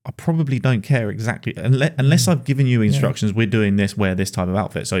tracksuit, I probably don't care exactly unless I've given you instructions. We're doing this, wear this type of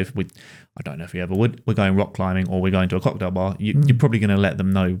outfit. So if I don't know if you ever would, we're going rock climbing or we're going to a cocktail bar. You're probably going to let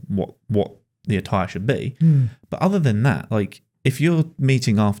them know what the attire should be. But other than that, like if you're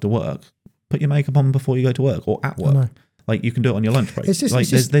meeting after work, put your makeup on before you go to work or at work. Like you can do it on your lunch break.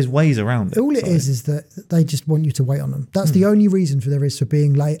 There's ways around it. All it is that they just want you to wait on them. That's the only reason for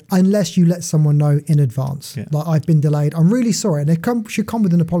being late, unless you let someone know in advance. Yeah. Like, I've been delayed. I'm really sorry. And they should come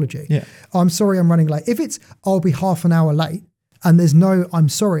with an apology. Yeah. I'm sorry I'm running late. If it's, I'll be half an hour late and there's no, I'm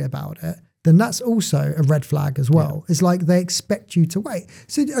sorry about it, then that's also a red flag as well. Yeah. It's like they expect you to wait.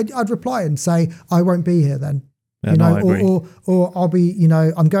 So I'd reply and say, I won't be here then. Yeah, no, I agree. Or I'll be,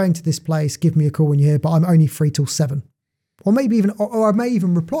 I'm going to this place, give me a call when you're here, but I'm only free till 7. Or maybe even, or I may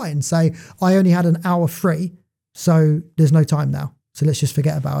even reply and say, I only had an hour free, so there's no time now. So let's just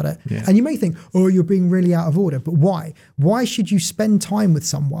forget about it. Yeah. And you may think, oh, you're being really out of order. But why? Why should you spend time with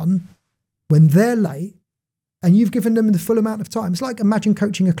someone when they're late and you've given them the full amount of time? It's like, imagine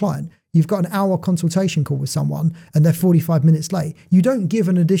coaching a client. You've got an hour consultation call with someone and they're 45 minutes late. You don't give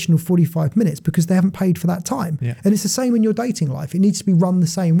an additional 45 minutes because they haven't paid for that time. Yeah. And it's the same in your dating life. It needs to be run the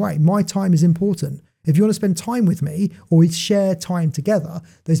same way. My time is important. If you want to spend time with me or we share time together,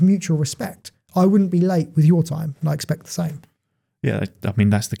 there's mutual respect. I wouldn't be late with your time and I expect the same. Yeah, I mean,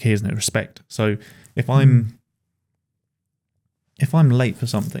 that's the key, isn't it? Respect. So if I'm late for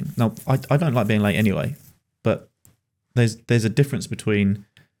something, now I don't like being late anyway, but there's a difference between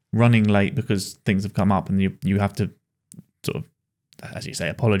running late because things have come up and you have to sort of, as you say,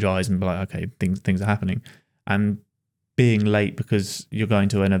 apologize and be like, okay, things are happening, and being late because you're going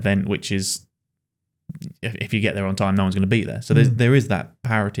to an event which is, if you get there on time, no one's going to be there. So there is that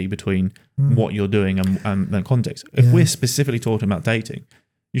parity between what you're doing and the context. If we're specifically talking about dating,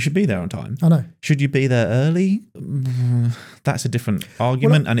 you should be there on time. I know. Should you be there early? That's a different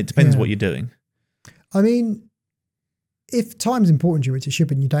argument, and it depends what you're doing. I mean, if time's important to you, which it should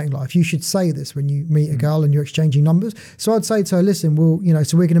be in your dating life, you should say this when you meet a girl and you're exchanging numbers. So I'd say to her, listen,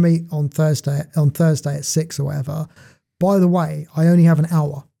 so we're going to meet on Thursday at 6 or whatever. By the way, I only have an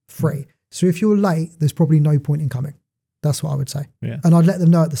hour free. So if you're late, there's probably no point in coming. That's what I would say. Yeah. And I'd let them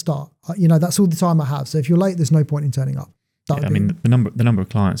know at the start. That's all the time I have. So if you're late, there's no point in turning up. I mean, the number of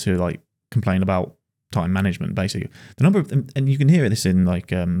clients who like complain about time management, basically, the number of, and you can hear this in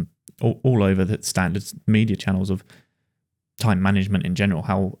like all over the standard media channels of time management in general,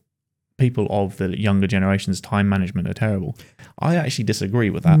 how people of the younger generation's time management are terrible. I actually disagree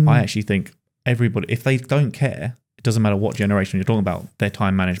with that. I actually think everybody, if they don't care, it doesn't matter what generation you're talking about, their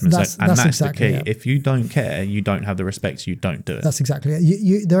time management. That's exactly the key. Yeah. If you don't care, you don't have the respect, you don't do it. That's exactly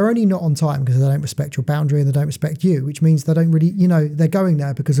it. They're only not on time because they don't respect your boundary and they don't respect you, which means they don't really, they're going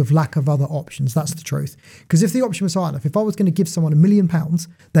there because of lack of other options. That's the truth. Because if the option was high enough, if I was going to give someone £1 million,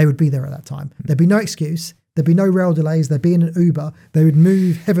 they would be there at that time. There'd be no excuse. There'd be no rail delays. They'd be in an Uber. They would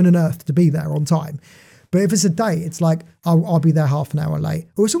move heaven and earth to be there on time. But if it's a date, it's like, I'll be there half an hour late.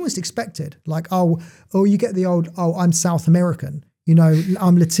 Or it's almost expected. Like, you get the old, I'm South American.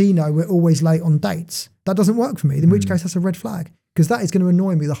 I'm Latino. We're always late on dates. That doesn't work for me. In which case, that's a red flag. Because that is going to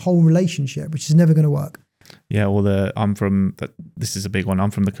annoy me the whole relationship, which is never going to work. Yeah, or this is a big one.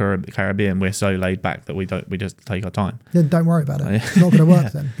 I'm from the Caribbean. We're so laid back that we just take our time. Then don't worry about it. It's not going to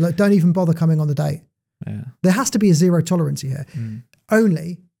work then. Like, don't even bother coming on the date. Yeah. There has to be a zero tolerance here.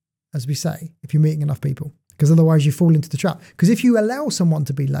 Only, as we say, if you're meeting enough people, because otherwise you fall into the trap. Because if you allow someone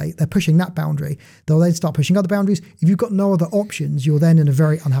to be late, they're pushing that boundary. They'll then start pushing other boundaries. If you've got no other options, you're then in a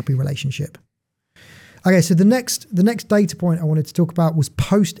very unhappy relationship. Okay, so the next data point I wanted to talk about was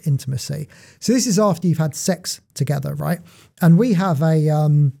post-intimacy. So this is after you've had sex together, right? And we have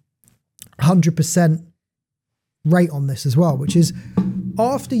a 100% rate on this as well, which is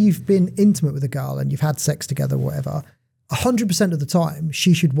after you've been intimate with a girl and you've had sex together or whatever, 100% of the time,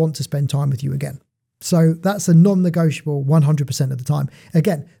 she should want to spend time with you again. So that's a non-negotiable 100% of the time.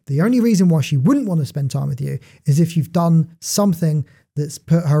 Again, the only reason why she wouldn't want to spend time with you is if you've done something that's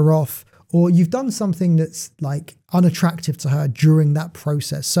put her off, or you've done something that's like unattractive to her during that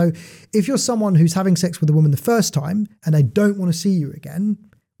process. So if you're someone who's having sex with a woman the first time and they don't want to see you again,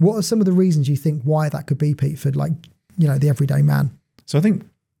 what are some of the reasons you think why that could be, Pete, for like, the everyday man? So I think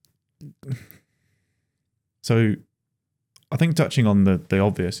touching on the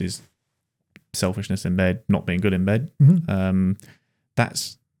obvious is selfishness in bed, not being good in bed.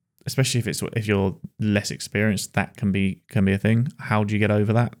 That's, especially if you're less experienced, that can be a thing. How do you get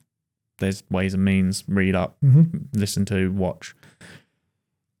over that? There's ways and means. Read up, listen to, watch.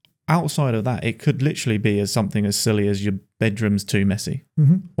 outside of that, it could literally be as something as silly as your bedroom's too messy,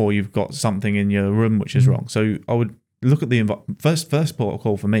 or you've got something in your room which is wrong. So I would look at the first port of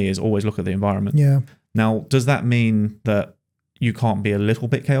call for me is always look at the environment. Yeah. Now, does that mean that you can't be a little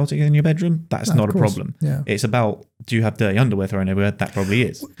bit chaotic in your bedroom? That's not a problem. Yeah. It's about, do you have dirty underwear thrown everywhere? That probably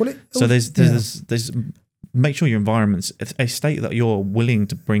is. Well, so there's make sure your environment's a state that you're willing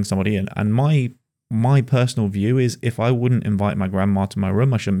to bring somebody in. And my personal view is, if I wouldn't invite my grandma to my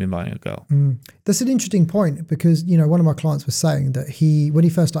room, I shouldn't be inviting a girl. That's an interesting point, because, you know, one of my clients was saying that when he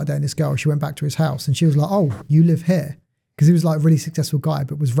first started dating this girl, she went back to his house and she was like, oh, you live here? Because he was like a really successful guy,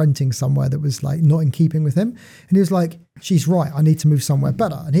 but was renting somewhere that was like not in keeping with him. And he was like, she's right, I need to move somewhere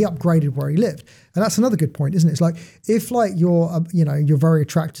better. And he upgraded where he lived. And that's another good point, isn't it? It's like, if like you're very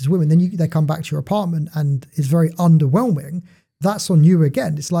attracted to women, then they come back to your apartment and it's very underwhelming. That's on you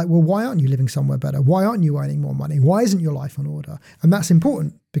again. It's like, well, why aren't you living somewhere better? Why aren't you earning more money? Why isn't your life on order? And that's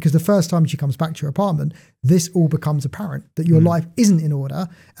important, because the first time she comes back to your apartment, this all becomes apparent, that your life isn't in order,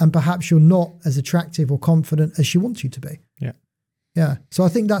 and perhaps you're not as attractive or confident as she wants you to be. Yeah. Yeah. So I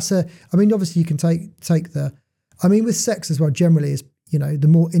think that's obviously you can take with sex as well, generally is, you know, the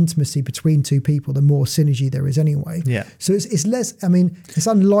more intimacy between two people, the more synergy there is anyway. Yeah. So it's less, it's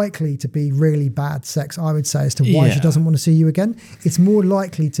unlikely to be really bad sex, I would say, as to why she doesn't want to see you again. It's more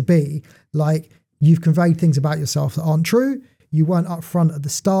likely to be like, you've conveyed things about yourself that aren't true. You weren't upfront at the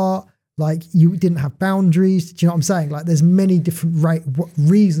start. Like, you didn't have boundaries. Do you know what I'm saying? Like, there's many different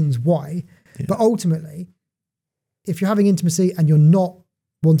reasons why. Yeah. But ultimately, if you're having intimacy and you're not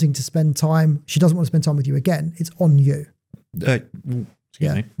wanting to spend time, she doesn't want to spend time with you again, it's on you. Excuse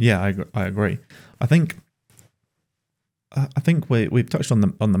me. Yeah, I agree. I think we've touched on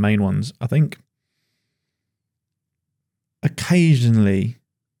the main ones. I think occasionally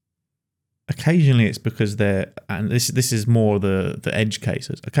it's because they're, and this is more the edge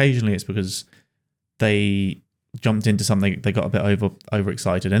cases. Occasionally it's because they jumped into something, they got a bit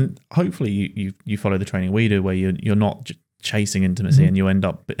overexcited, and hopefully you follow the training we do, where you're not chasing intimacy and you end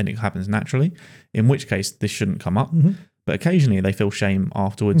up, and it happens naturally, in which case this shouldn't come up. But occasionally they feel shame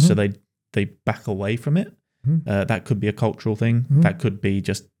afterwards, so they back away from it. That could be a cultural thing. That could be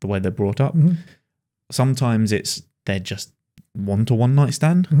just the way they're brought up. Sometimes they're just want a one night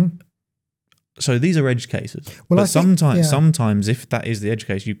stand. So these are edge cases. Well, but sometimes if that is the edge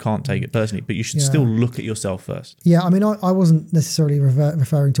case, you can't take it personally, but you should still look at yourself first. Yeah, I mean, I wasn't necessarily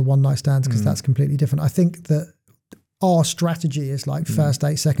referring to one night stands, because that's completely different. I think that our strategy is like first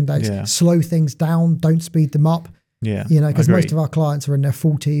date, second date, slow things down, don't speed them up. Yeah, you know, because most of our clients are in their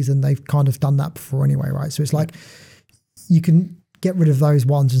 40s and they've kind of done that before anyway, right? So it's like, you can get rid of those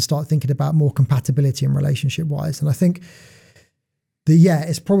ones and start thinking about more compatibility and relationship wise. And I think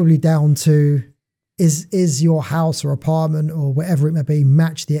it's probably down to, is your house or apartment or whatever it may be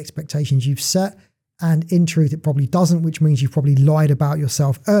match the expectations you've set? And in truth, it probably doesn't, which means you've probably lied about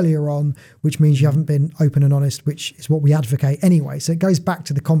yourself earlier on, which means you haven't been open and honest, which is what we advocate anyway. So it goes back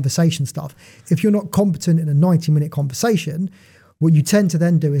to the conversation stuff. If you're not competent in a 90-minute conversation, what you tend to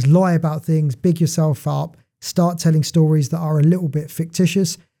then do is lie about things, big yourself up, start telling stories that are a little bit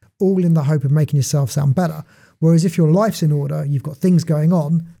fictitious, all in the hope of making yourself sound better. Whereas if your life's in order, you've got things going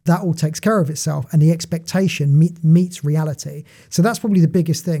on, that all takes care of itself, and the expectation meets reality. So that's probably the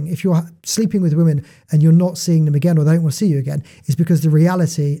biggest thing. If you're sleeping with women and you're not seeing them again, or they don't want to see you again, it's because the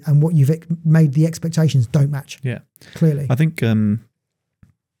reality and what you've made the expectations don't match. Yeah, clearly. I think so.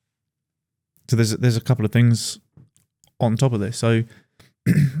 There's a couple of things on top of this. So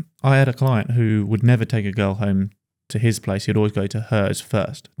I had a client who would never take a girl home to his place. He'd always go to hers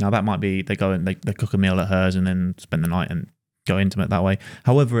first. Now that might be they go and they cook a meal at hers and then spend the night and go intimate that way.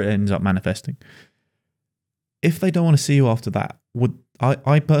 However it ends up manifesting. If they don't want to see you after that,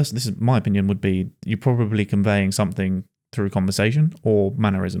 I personally, this is my opinion, would be you're probably conveying something through conversation or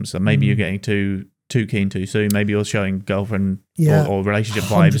mannerisms. So maybe you're getting too keen too soon. Maybe you're showing girlfriend or relationship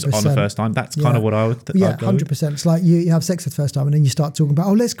vibes 100%. On the first time. That's kind of what I would 100%. It's like you have sex for the first time and then you start talking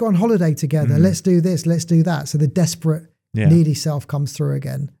about, let's go on holiday together. Let's do this. Let's do that. So the desperate, needy self comes through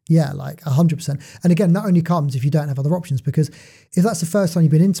again. Yeah, like 100%. And again, that only comes if you don't have other options, because if that's the first time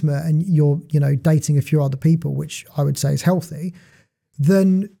you've been intimate and you're, dating a few other people, which I would say is healthy,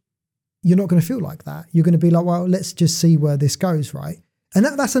 then you're not going to feel like that. You're going to be like, well, let's just see where this goes, right? And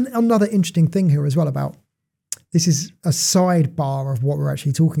that's another interesting thing here as well about, this is a sidebar of what we're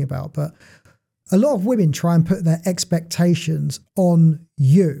actually talking about, but a lot of women try and put their expectations on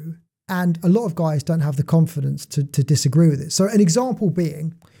you, and a lot of guys don't have the confidence to disagree with it. So an example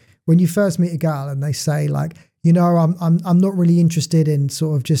being, when you first meet a girl and they say like, I'm not really interested in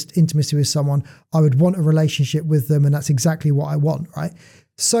sort of just intimacy with someone. I would want a relationship with them, and that's exactly what I want, right?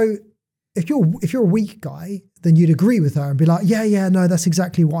 So if you're a weak guy, then you'd agree with her and be like, yeah, no, that's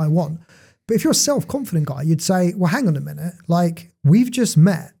exactly what I want. But if you're a self-confident guy, you'd say, well, hang on a minute, like we've just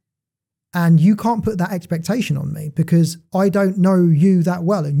met and you can't put that expectation on me because I don't know you that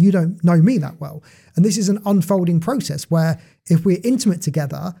well and you don't know me that well. And this is an unfolding process where if we're intimate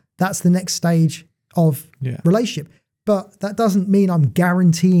together, that's the next stage of relationship. But that doesn't mean I'm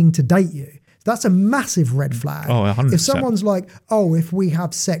guaranteeing to date you. That's a massive red flag. Oh, 100%. If someone's like, oh, if we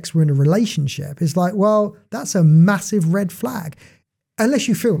have sex, we're in a relationship, it's like, well, that's a massive red flag. Unless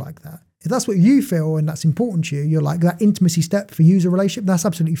you feel like that. If that's what you feel and that's important to you, you're like, that intimacy step for you is a relationship, that's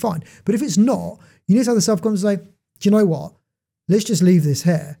absolutely fine. But if it's not, you need to have the self-confidence to say, do you know what? Let's just leave this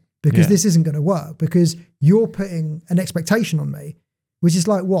here because this isn't going to work because you're putting an expectation on me, which is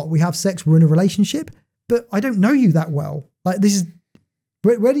like, what? We have sex, we're in a relationship, but I don't know you that well. Like this is,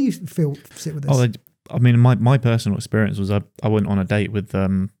 where do you sit with this? Oh, I mean, my personal experience was I went on a date with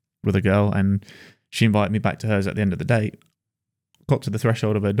a girl and she invited me back to hers at the end of the date. Got to the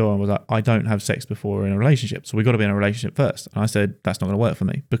threshold of her door and was like, I don't have sex before we're in a relationship, so we got to be in a relationship first. And I said, that's not going to work for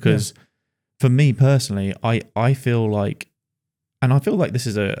me because for me personally, I feel like, and I feel like this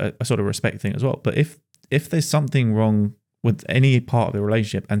is a sort of respect thing as well, but if there's something wrong with any part of the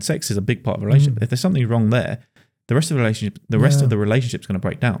relationship, and sex is a big part of a relationship, if there's something wrong there, the rest of the relationship's going to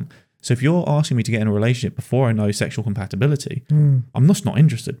break down. So if you're asking me to get in a relationship before I know sexual compatibility, I'm just not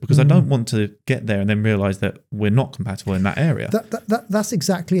interested because I don't want to get there and then realize that we're not compatible in that area. That's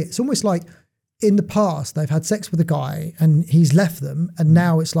exactly it. It's almost like in the past, they've had sex with a guy and he's left them. And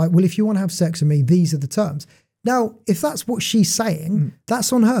now it's like, well, if you want to have sex with me, these are the terms. Now, if that's what she's saying,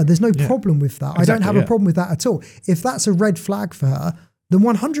 that's on her. There's no problem with that. Exactly, I don't have a problem with that at all. If that's a red flag for her, then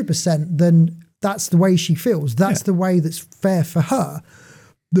 100%, then that's the way she feels. That's the way that's fair for her.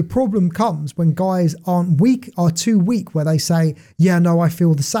 The problem comes when guys are too weak where they say, yeah, no, I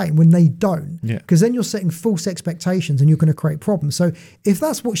feel the same, when they don't. Because then you're setting false expectations and you're going to create problems. So if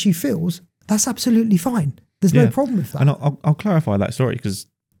that's what she feels, that's absolutely fine. There's no problem with that. And I'll clarify that story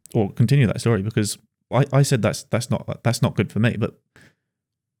or continue that story because I said that's not good for me. But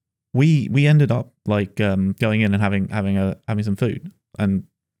we ended up like going in and having some food, and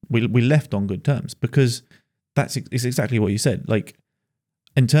we left on good terms because it's exactly what you said. Like,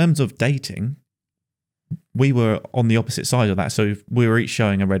 in terms of dating, we were on the opposite side of that. So we were each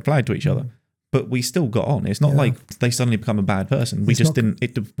showing a red flag to each other, but we still got on. It's not like they suddenly become a bad person.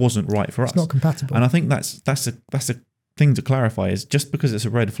 It wasn't right for us. It's not compatible. And I think that's a thing to clarify is just because it's a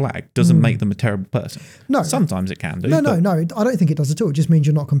red flag doesn't make them a terrible person. No. Sometimes it can do. No, I don't think it does at all. It just means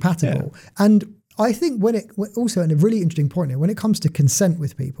you're not compatible. Yeah. And I think also in a really interesting point here, when it comes to consent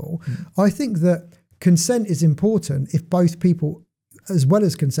with people, I think that consent is important if both people, as well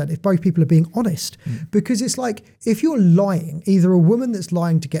as consent, if both people are being honest. Because it's like, if you're lying, either a woman that's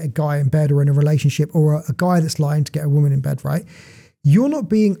lying to get a guy in bed or in a relationship, or a guy that's lying to get a woman in bed, right? You're not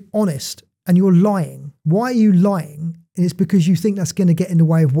being honest and you're lying. Why are you lying? And it's because you think that's going to get in the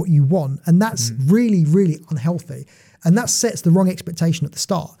way of what you want. And that's really, really unhealthy. And that sets the wrong expectation at the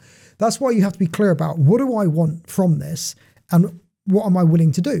start. That's why you have to be clear about, what do I want from this? And what am I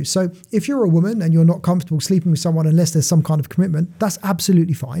willing to do? So if you're a woman and you're not comfortable sleeping with someone unless there's some kind of commitment, that's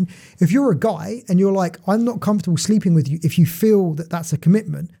absolutely fine. If you're a guy and you're like, I'm not comfortable sleeping with you, if you feel that that's a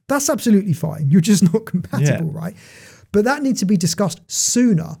commitment, that's absolutely fine. You're just not compatible, right? But that needs to be discussed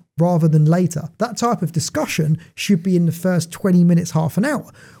sooner rather than later. That type of discussion should be in the first 20 minutes, half an hour,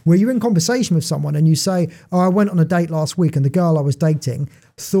 where you're in conversation with someone and you say, oh, I went on a date last week and the girl I was dating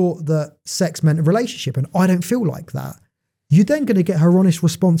thought that sex meant a relationship and I don't feel like that. You're then going to get her honest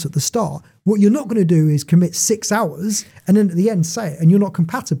response at the start. What you're not going to do is commit 6 hours and then at the end say it, and you're not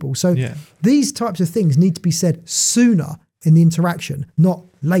compatible. So these types of things need to be said sooner in the interaction, not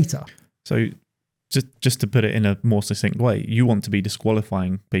later. So just to put it in a more succinct way, you want to be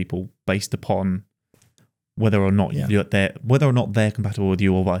disqualifying people based upon whether or not they're compatible with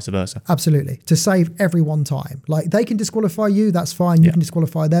you or vice versa. Absolutely. To save everyone time. Like, they can disqualify you, that's fine. You can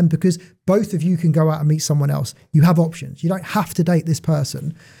disqualify them because both of you can go out and meet someone else. You have options. You don't have to date this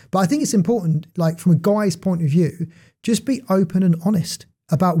person. But I think it's important, like from a guy's point of view, just be open and honest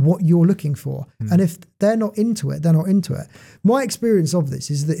about what you're looking for. And if they're not into it, they're not into it. My experience of this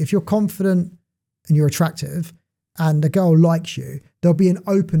is that if you're confident and you're attractive and a girl likes you, there'll be an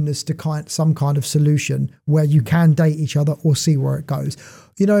openness to some kind of solution where you can date each other or see where it goes.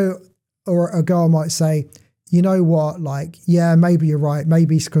 You know, or a girl might say, you know what, like, yeah, maybe you're right.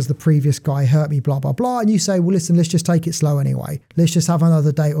 Maybe it's because the previous guy hurt me, blah, blah, blah. And you say, well, listen, let's just take it slow anyway. Let's just have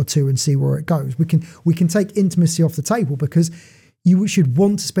another date or two and see where it goes. We can take intimacy off the table because you should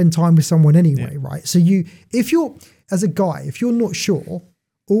want to spend time with someone anyway, right? So if you're, as a guy, if you're not sure,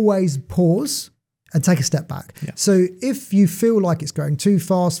 always pause and take a step back. Yeah. So if you feel like it's going too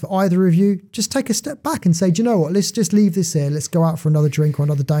fast for either of you, just take a step back and say, do you know what, let's just leave this here. Let's go out for another drink or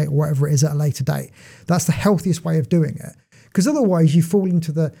another date or whatever it is at a later date. That's the healthiest way of doing it. Because otherwise you fall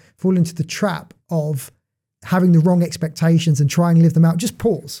into the trap of having the wrong expectations and try and live them out. Just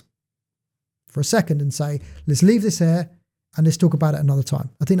pause for a second and say, let's leave this here and let's talk about it another time.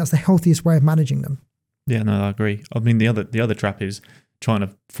 I think that's the healthiest way of managing them. Yeah, no, I agree. I mean, the other trap is trying to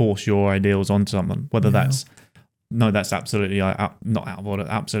force your ideals onto someone, whether that's absolutely not out of order,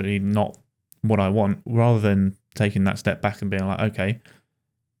 absolutely not what I want, rather than taking that step back and being like, okay,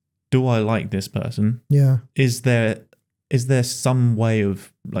 do I like this person? Yeah. Is there some way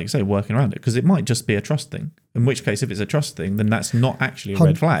of, like, say, working around it? Because it might just be a trust thing, in which case, if it's a trust thing, then that's not actually a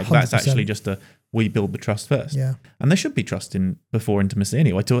red flag. 100%. That's actually just we build the trust first. Yeah. And there should be trust before intimacy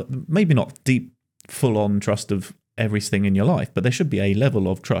anyway, to maybe not deep, full-on trust of everything in your life, but there should be a level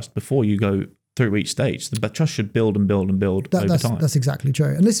of trust before you go through each stage. The trust should build and build and build over time. That's exactly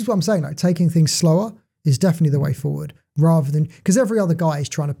true. And this is what I'm saying, like, taking things slower is definitely the way forward, rather than, because every other guy is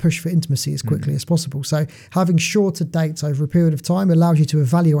trying to push for intimacy as quickly as possible. So having shorter dates over a period of time allows you to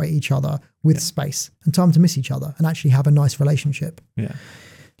evaluate each other with space and time to miss each other and actually have a nice relationship. Yeah.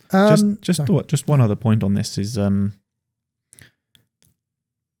 Just one other point on this is no,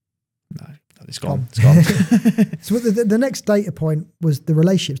 it's gone. It's gone. So the next data point was the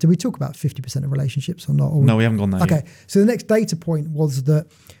relationships. Did we talk about 50% of relationships or not? No, we haven't gone there yet. Okay. So the next data point was that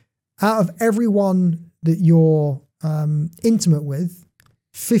out of everyone that you're intimate with,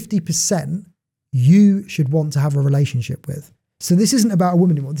 50% you should want to have a relationship with. So this isn't about a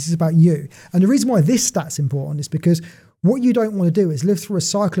woman anymore. This is about you. And the reason why this stat's important is because what you don't want to do is live through a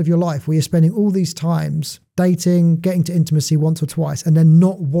cycle of your life where you're spending all these times dating, getting to intimacy once or twice, and then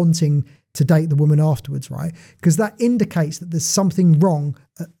not wanting to date the woman afterwards, right? Because that indicates that there's something wrong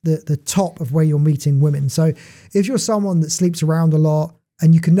at the top of where you're meeting women. So if you're someone that sleeps around a lot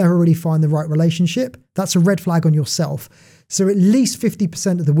and you can never really find the right relationship, that's a red flag on yourself. So at least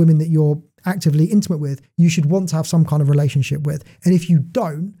 50% of the women that you're actively intimate with, you should want to have some kind of relationship with. And if you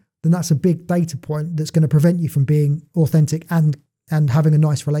don't, then that's a big data point that's going to prevent you from being authentic and having a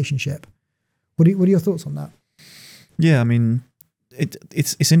nice relationship. What are your thoughts on that? Yeah, I mean,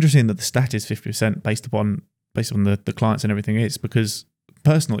 it's interesting that the stat is 50% based upon the clients and everything is, because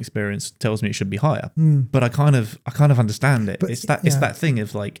personal experience tells me it should be higher. But I kind of understand it. But it's that thing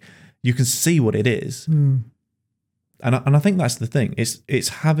of, like, you can see what it is. And I think that's the thing. It's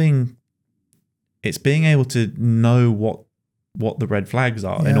being able to know what the red flags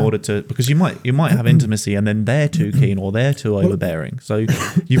are in order to, because you might have intimacy and then they're too keen or they're too overbearing. So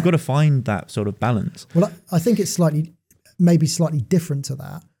you've got to find that sort of balance. Well, I think it's maybe slightly different to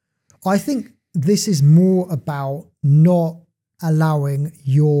that. I think this is more about not allowing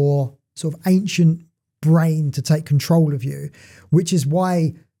your sort of ancient brain to take control of you, which is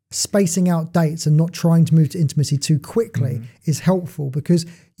why spacing out dates and not trying to move to intimacy too quickly is helpful. Because,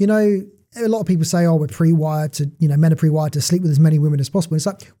 a lot of people say, oh, we're pre-wired to, men are pre-wired to sleep with as many women as possible. It's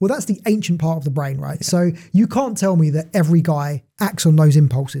like, well, that's the ancient part of the brain, right? Yeah. So you can't tell me that every guy acts on those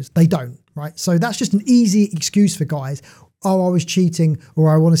impulses. They don't, right? So that's just an easy excuse for guys. Oh, I was cheating, or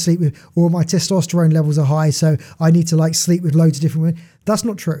I want to sleep with, or my testosterone levels are high, so I need to sleep with loads of different women. That's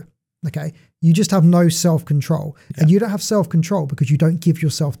not true, okay? You just have no self-control. Yeah. And you don't have self-control because you don't give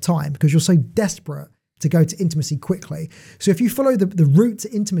yourself time, because you're so desperate to go to intimacy quickly. So if you follow the route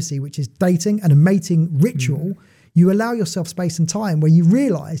to intimacy, which is dating and a mating ritual, you allow yourself space and time where you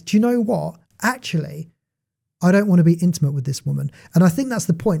realize, do you know what? Actually, I don't want to be intimate with this woman. And I think that's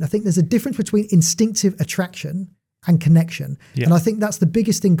the point. I think there's a difference between instinctive attraction and connection. Yeah. And I think that's the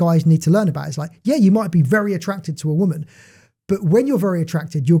biggest thing guys need to learn about. Is like, yeah, you might be very attracted to a woman, but when you're very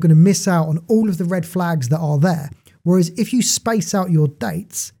attracted, you're going to miss out on all of the red flags that are there. Whereas if you space out your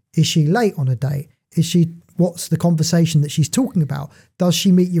dates, is she late on a date? What's the conversation that she's talking about? Does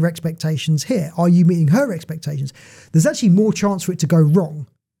she meet your expectations here? Are you meeting her expectations? There's actually more chance for it to go wrong,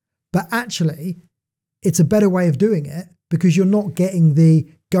 but actually it's a better way of doing it because you're not getting the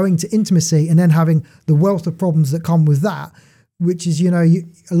going to intimacy and then having the wealth of problems that come with that, which is, a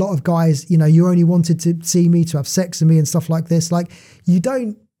lot of guys, you only wanted to see me to have sex with me and stuff like this. Like, you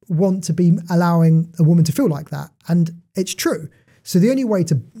don't want to be allowing a woman to feel like that. And it's true. So the only way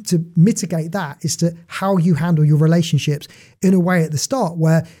to mitigate that is to how you handle your relationships in a way at the start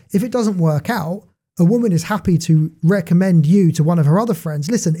where if it doesn't work out, A woman is happy to recommend you to one of her other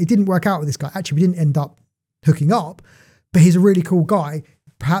friends. Listen, it didn't work out with this guy. Actually, we didn't end up hooking up, but he's a really cool guy.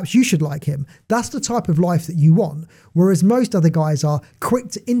 Perhaps you should like him. That's the type of life that you want. Whereas most other guys are quick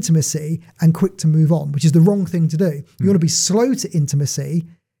to intimacy and quick to move on, which is the wrong thing to do. You want to be slow to intimacy.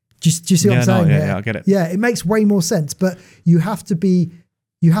 Do you see what I'm saying? Yeah, I get it. Yeah, it makes way more sense. But you have to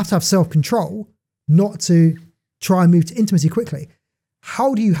have self-control, not to try and move to intimacy quickly.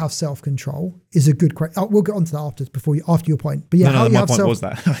 How do you have self-control is a good question. We'll get onto that after your point. But yeah, my point was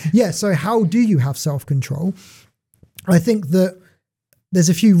that. Yeah, so how do you have self-control? I think that there's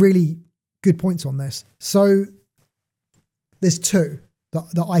a few really good points on this. So there's two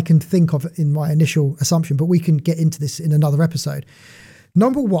that I can think of in my initial assumption, but we can get into this in another episode.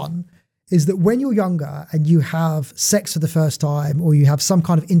 Number one is that when you're younger and you have sex for the first time, or you have some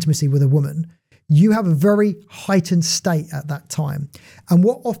kind of intimacy with a woman, you have a very heightened state at that time. And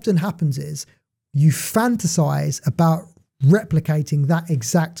what often happens is you fantasize about replicating that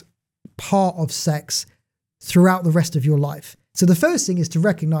exact part of sex throughout the rest of your life. So the first thing is to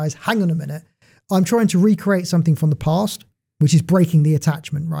recognize, hang on a minute, I'm trying to recreate something from the past, which is breaking the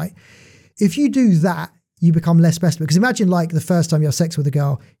attachment, right? If you do that, you become less desperate. Because imagine like the first time you have sex with a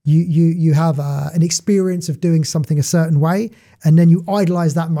girl, you have an experience of doing something a certain way, and then you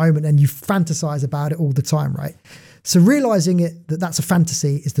idolize that moment and you fantasize about it all the time, right? So realizing that's a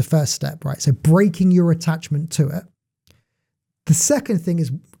fantasy is the first step, right? So breaking your attachment to it. The second thing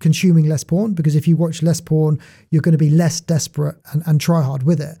is consuming less porn, because if you watch less porn, you're going to be less desperate and try hard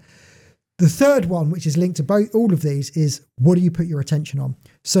with it. The third one, which is linked to all of these, is what do you put your attention on?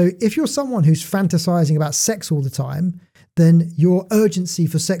 So if you're someone who's fantasizing about sex all the time, then your urgency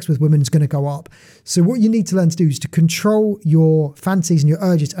for sex with women is going to go up. So what you need to learn to do is to control your fantasies and your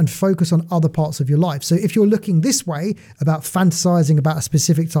urges and focus on other parts of your life. So if you're looking this way about fantasizing about a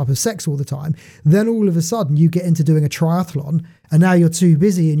specific type of sex all the time, then all of a sudden you get into doing a triathlon and now you're too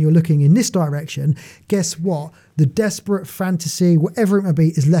busy and you're looking in this direction. Guess what? The desperate fantasy, whatever it may be,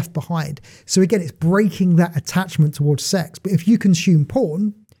 is left behind. So again, it's breaking that attachment towards sex. But if you consume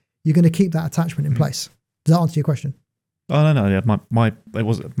porn, you're going to keep that attachment in place. Does that answer your question? Oh no! Yeah, my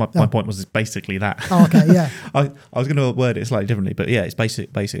point was basically that. Oh, okay, yeah. I was going to word it slightly differently, but yeah, it's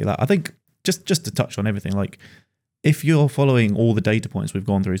basically that. I think just to touch on everything, like if you're following all the data points we've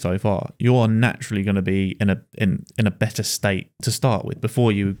gone through so far, you are naturally going to be in a better state to start with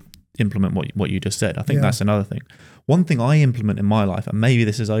before you implement what you just said. I think that's another thing. One thing I implement in my life, and maybe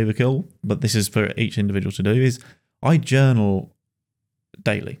this is overkill, but this is for each individual to do, is I journal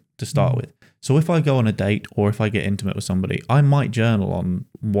daily to start with. So if I go on a date or if I get intimate with somebody, I might journal on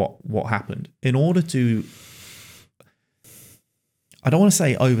what happened in order to, I don't want to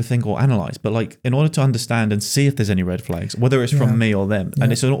say overthink or analyze, but like in order to understand and see if there's any red flags, whether it's from me or them.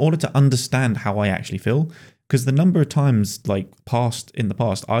 And it's in order to understand how I actually feel. Because the number of times like in the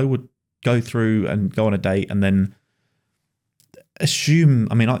past, I would go through and go on a date and then assume,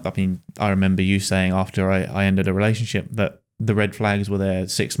 I remember you saying after I ended a relationship that the red flags were there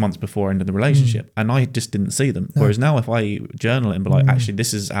 6 months before I ended the relationship, and I just didn't see them. Whereas now if I journal it and be like, actually,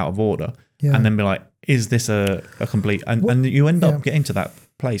 this is out of order, and then be like, is this a complete, and you end up getting to that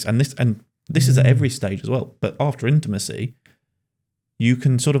place. And this is at every stage as well. But after intimacy, you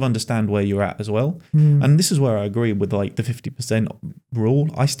can sort of understand where you're at as well. And this is where I agree with like the 50% rule.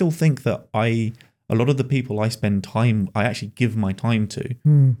 I still think that a lot of the people I actually give my time to,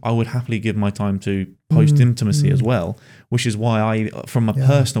 I would happily give my time to post-intimacy as well, which is why from a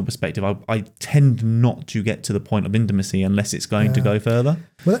personal perspective, I tend not to get to the point of intimacy unless it's going to go further.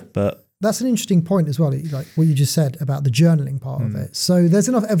 Well, but that's an interesting point as well, like what you just said about the journaling part of it. So there's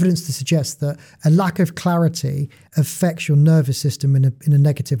enough evidence to suggest that a lack of clarity affects your nervous system in a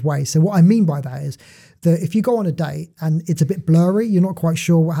negative way. So what I mean by that is that if you go on a date and it's a bit blurry, you're not quite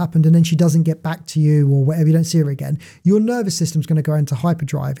sure what happened, and then she doesn't get back to you or whatever, you don't see her again, your nervous system's going to go into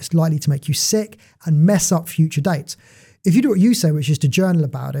hyperdrive. It's likely to make you sick and mess up future dates. If you do what you say, which is to journal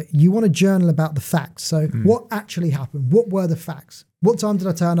about it, you want to journal about the facts. So what actually happened? What were the facts? What time did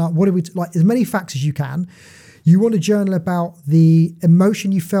I turn up? What did we like? As many facts as you can. You want to journal about the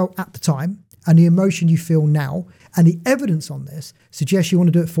emotion you felt at the time and the emotion you feel now. And the evidence on this suggests you want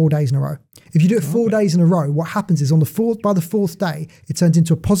to do it 4 days in a row. If you do it 4 days in a row, what happens is by the fourth day, it turns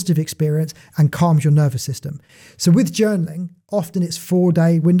into a positive experience and calms your nervous system. So with journaling, often it's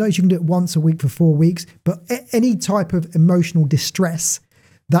 4-day windows. You can do it once a week for 4 weeks, but any type of emotional distress,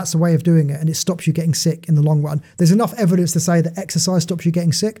 that's a way of doing it, and it stops you getting sick in the long run. There's enough evidence to say that exercise stops you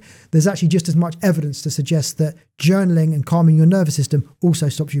getting sick. There's actually just as much evidence to suggest that journaling and calming your nervous system also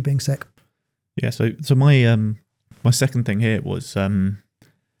stops you being sick. Yeah, so my second thing here was, and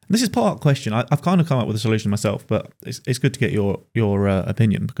This is part question. I've kind of come up with a solution myself, but it's good to get your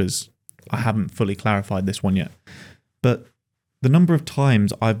opinion because I haven't fully clarified this one yet. But the number of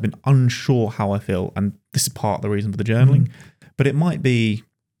times I've been unsure how I feel, and this is part of the reason for the journaling, but it might be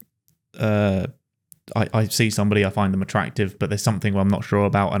I see somebody, I find them attractive, but there's something I'm not sure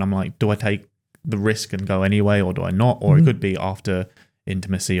about, and I'm like, do I take the risk and go anyway, or do I not? Or it could be after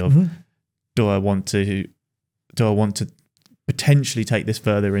intimacy of do I want to potentially take this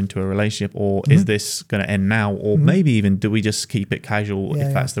further into a relationship, or is this going to end now, or maybe even do we just keep it casual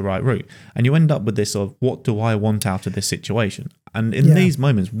if that's the right route? And you end up with this of what do I want out of this situation? And in these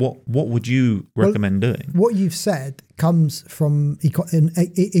moments, what would you recommend doing? What you've said comes from an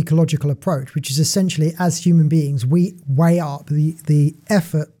ecological approach, which is essentially, as human beings, we weigh up the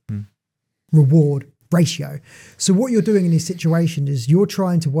effort reward ratio. So what you're doing in this situation is you're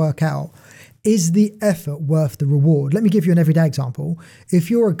trying to work out, is the effort worth the reward? Let me give you an everyday example. If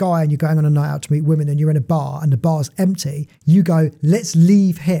you're a guy and you're going on a night out to meet women and you're in a bar and the bar's empty, you go, let's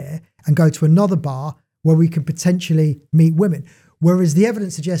leave here and go to another bar where we can potentially meet women. Whereas the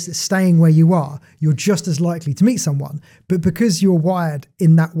evidence suggests that staying where you are, you're just as likely to meet someone. But because you're wired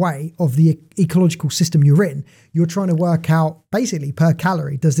in that way of the ecological system you're in, you're trying to work out basically per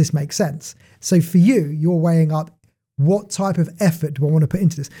calorie, does this make sense? So for you, you're weighing up, what type of effort do I want to put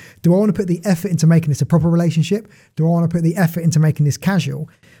into this? Do I want to put the effort into making this a proper relationship? Do I want to put the effort into making this casual?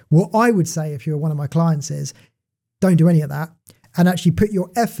 What I would say if you're one of my clients is, don't do any of that and actually put your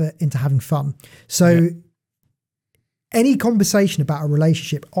effort into having fun. So any conversation about a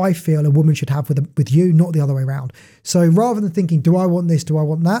relationship, I feel a woman should have with you, not the other way around. So rather than thinking, do I want this? Do I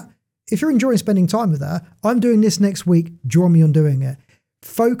want that? If you're enjoying spending time with her, I'm doing this next week, join me on doing it.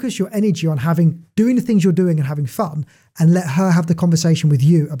 Focus your energy on doing the things you're doing and having fun, and let her have the conversation with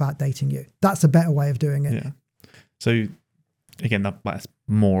you about dating you. That's a better way of doing it. Yeah. So again, that's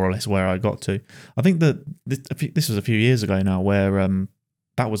more or less where I got to. I think that this was a few years ago now, where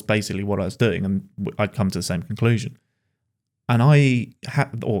that was basically what I was doing, and I'd come to the same conclusion. And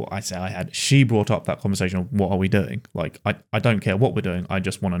she brought up that conversation of what are we doing? Like, I don't care what we're doing. I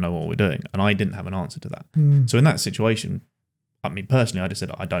just want to know what we're doing. And I didn't have an answer to that. So in that situation, I mean, personally, I just said,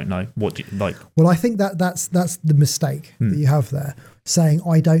 I don't know. What do you like? Well, I think that's the mistake that you have there. Saying,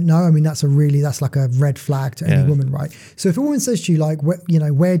 I don't know. I mean, that's like a red flag to any woman, right? So if a woman says to you, like,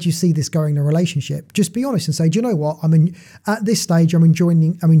 where do you see this going in a relationship? Just be honest and say, do you know what? At this stage, I'm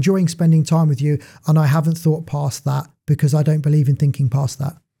enjoying spending time with you, and I haven't thought past that because I don't believe in thinking past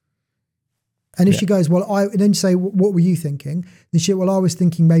that. And if she goes, and then you say, what were you thinking? Then she, I was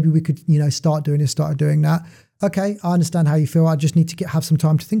thinking maybe we could, start doing this, start doing that. Okay, I understand how you feel. I just need to have some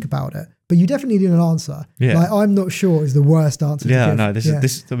time to think about it. But you definitely need an answer. Yeah. Like, I'm not sure is the worst answer to give. No,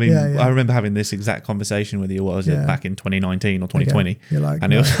 this. I mean, I remember having this exact conversation with you. What was it, back in 2019 or 2020? Okay. You're like,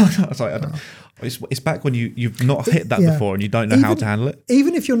 and I was like, it's back when you've not hit that before and you don't know how to handle it.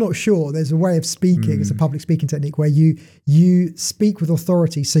 Even if you're not sure, there's a way of speaking. It's a public speaking technique where you speak with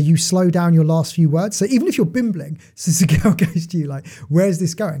authority. So you slow down your last few words. So even if you're bimbling, so the girl goes to you like, where's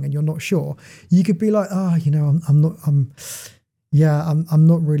this going? And you're not sure. You could be like, I'm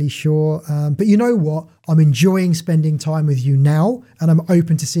not really sure. But you know what? I'm enjoying spending time with you now, and I'm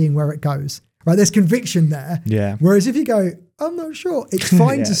open to seeing where it goes. Right? There's conviction there. Yeah. Whereas if you go, I'm not sure, it's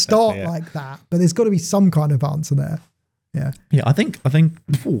fine to start like that, but there's got to be some kind of answer there. Yeah. Yeah. I think.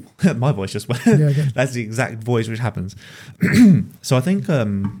 Ooh, my voice just went. That's the exact voice which happens. So I think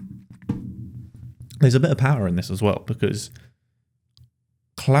there's a bit of power in this as well, because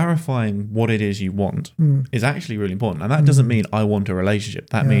clarifying what it is you want is actually really important. And that doesn't mean I want a relationship.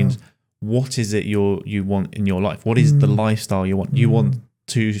 That means, what is it you want in your life? What is the lifestyle you want? Do you want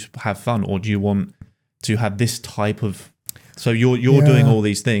to have fun, or do you want to have this type of... So you're doing all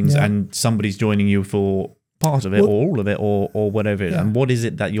these things and somebody's joining you for part of it, or all of it, or whatever it is. And what is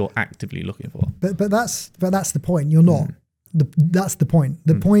it that you're actively looking for? But that's the point. You're not. That's the point.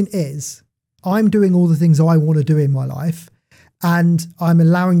 The point is, I'm doing all the things I want to do in my life, and I'm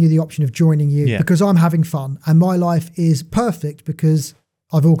allowing you the option of joining you because I'm having fun, and my life is perfect because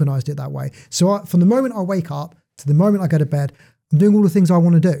I've organised it that way. So from the moment I wake up to the moment I go to bed, I'm doing all the things I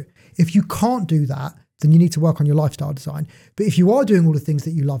want to do. If you can't do that, then you need to work on your lifestyle design. But if you are doing all the things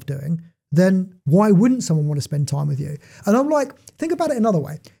that you love doing, then why wouldn't someone want to spend time with you? And I'm like, think about it another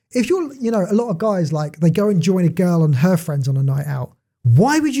way. If you're, a lot of guys, like, they go and join a girl and her friends on a night out.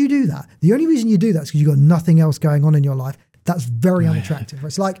 Why would you do that? The only reason you do that is because you've got nothing else going on in your life. That's very unattractive.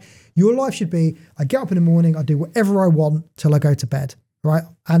 It's like, your life should be, I get up in the morning, I do whatever I want till I go to bed, right?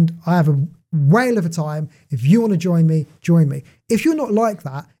 And I have a whale of a time. If you want to join me, join me. If you're not like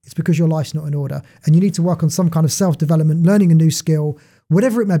that, it's because your life's not in order, and you need to work on some kind of self-development, learning a new skill,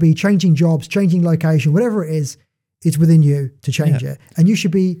 whatever it may be, changing jobs, changing location, whatever it is, it's within you to change it. And you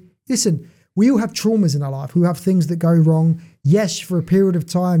should be, listen, we all have traumas in our life. We have things that go wrong. Yes, for a period of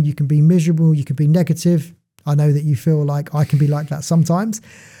time, you can be miserable, you can be negative. I know that you feel like I can be like that sometimes.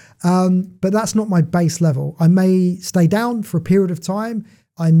 But that's not my base level. I may stay down for a period of time.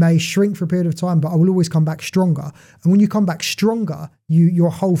 I may shrink for a period of time, but I will always come back stronger. And when you come back stronger, your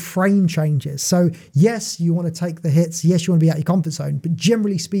whole frame changes. So yes, you want to take the hits. Yes, you want to be out of your comfort zone. But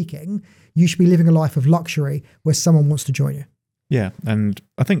generally speaking, you should be living a life of luxury where someone wants to join you. Yeah, and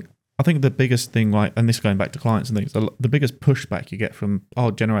I think the biggest thing, like, and this going back to clients and things, the biggest pushback you get from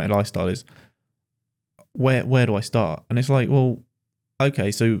generated lifestyle is where do I start? And it's like, well,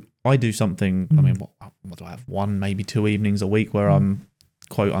 okay, so I do something. I mean, what do I have? 1, maybe 2 evenings a week where I'm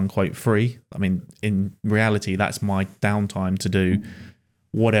quote unquote free. I mean, in reality, that's my downtime to do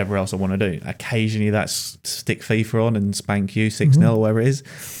whatever else I want to do. Occasionally that's stick FIFA on and spank you 6-0 or whatever it is.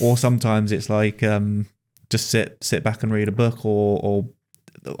 Or sometimes it's like just sit back and read a book, or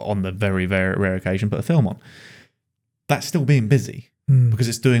on the very, very rare occasion, put a film on. That's still being busy because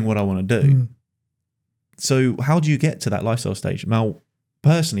it's doing what I want to do. So how do you get to that lifestyle stage? Now,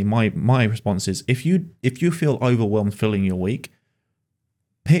 personally, my response is if you feel overwhelmed filling your week,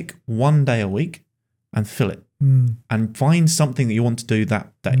 pick 1 day a week and fill it, and find something that you want to do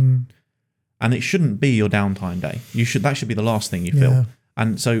that day. And it shouldn't be your downtime day. That should be the last thing you fill.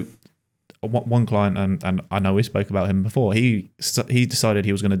 And so one client, and I know we spoke about him before, he decided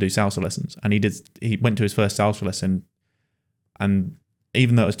he was going to do salsa lessons, and he went to his first salsa lesson, and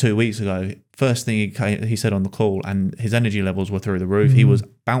even though it was 2 weeks ago, first thing he said on the call, and his energy levels were through the roof. He was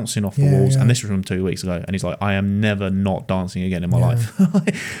bouncing off the walls, and this was from 2 weeks ago. And he's like, I am never not dancing again in my life.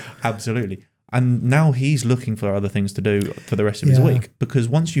 Absolutely. And now he's looking for other things to do for the rest of his week, because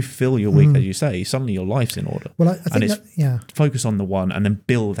once you fill your week, as you say, suddenly your life's in order. Well, I think focus on the one and then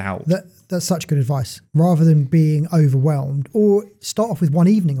build out. That's such good advice. Rather than being overwhelmed, or start off with 1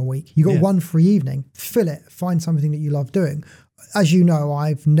 evening a week. You got 1 free evening, fill it, find something that you love doing. As you know,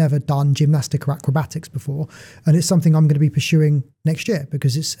 I've never done gymnastic or acrobatics before, and it's something I'm going to be pursuing next year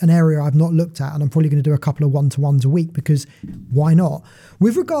because it's an area I've not looked at, and I'm probably going to do a couple of one-to-ones a week because why not?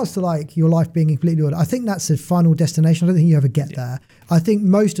 With regards to like your life being completely ordered, I think that's the final destination. I don't think you ever get there. I think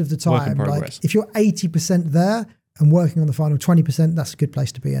most of the time, like if you're 80% there and working on the final 20%, that's a good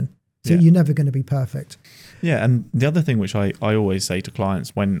place to be in. So you're never going to be perfect. Yeah, and the other thing which I always say to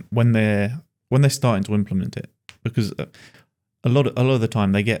clients when they're starting to implement it, because a lot of the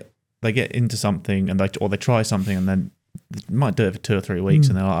time they get into something and they try something and then they might do it for 2 or 3 weeks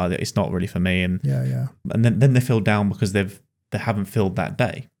and they're like, oh, it's not really for me, and then they feel down because they haven't filled that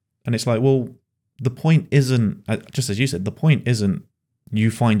day. And it's like, well, the point isn't, just as you said, the point isn't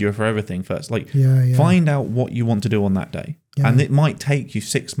you find your forever thing first. Like find out what you want to do on that day. And it might take you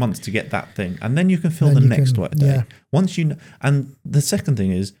 6 months to get that thing, and then you can fill the next day. Once you know. And the second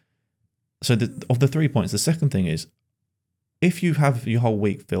thing is, so of the 3 points, the second thing is, if you have your whole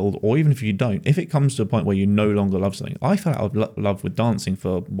week filled, or even if you don't, if it comes to a point where you no longer love something, I fell out of love with dancing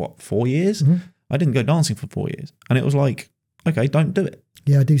for 4 years? I didn't go dancing for 4 years, and it was like, okay, don't do it.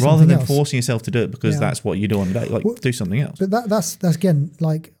 Yeah, do something rather than else. Forcing yourself to do it because that's what you do on the day. Like, do something else. But that's again,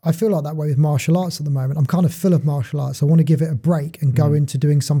 like, I feel like that way with martial arts at the moment. I'm kind of full of martial arts. I want to give it a break and go into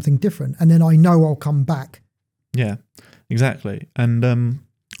doing something different, and then I know I'll come back. Yeah, exactly. And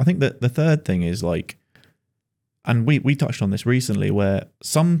I think that the third thing is like, and we touched on this recently, where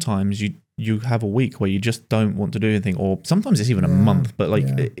sometimes you have a week where you just don't want to do anything, or sometimes it's even a month, but like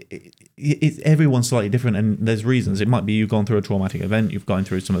everyone's slightly different, and there's reasons. It might be you've gone through a traumatic event, you've gone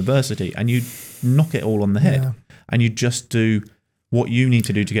through some adversity, and you knock it all on the head, and you just do what you need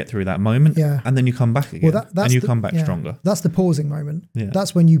to do to get through that moment, and then you come back again, and you come back stronger. That's the pausing moment.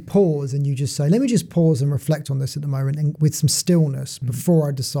 That's when you pause and you just say, let me just pause and reflect on this at the moment, and with some stillness before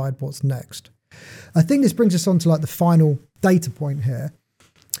I decide what's next. I think this brings us on to like the final data point here,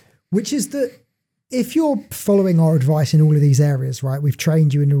 which is that if you're following our advice in all of these areas, right, we've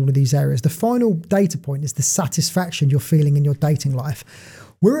trained you in all of these areas, the final data point is the satisfaction you're feeling in your dating life.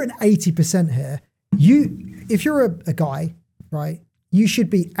 We're at 80% here. If you're a guy, right, you should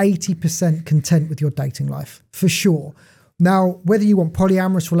be 80% content with your dating life, for sure. Now, whether you want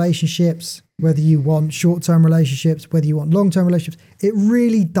polyamorous relationships, whether you want short-term relationships, whether you want long-term relationships, it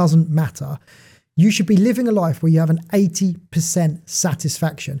really doesn't matter. You should be living a life where you have an 80%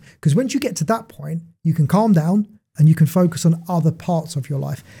 satisfaction, because once you get to that point, you can calm down and you can focus on other parts of your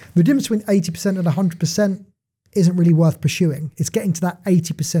life. The difference between 80% and 100% isn't really worth pursuing. It's getting to that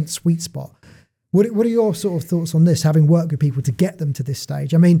 80% sweet spot. What are your sort of thoughts on this, having worked with people to get them to this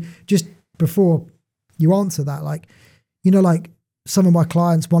stage? I mean, just before you answer that, like, you know, like some of my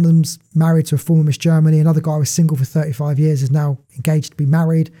clients, one of them's married to a former Miss Germany. Another guy was single for 35 years, is now engaged to be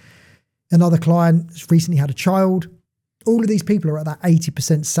married. Another client has recently had a child. All of these people are at that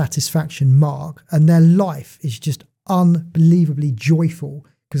 80% satisfaction mark, and their life is just unbelievably joyful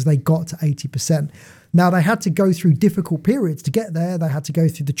because they got to 80%. Now, they had to go through difficult periods to get there. They had to go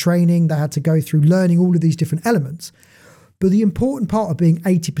through the training. They had to go through learning all of these different elements. But the important part of being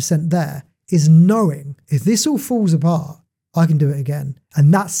 80% there is knowing if this all falls apart, I can do it again.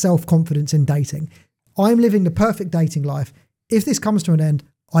 And that's self-confidence in dating. I'm living the perfect dating life. If this comes to an end,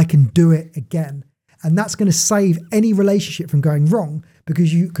 I can do it again. And that's going to save any relationship from going wrong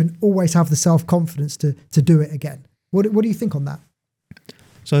because you can always have the self-confidence to do it again. What do you think on that?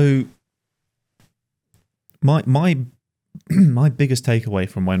 So my my biggest takeaway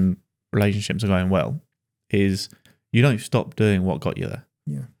from when relationships are going well is you don't stop doing what got you there.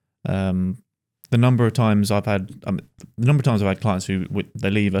 Yeah. The number of times I've had clients who they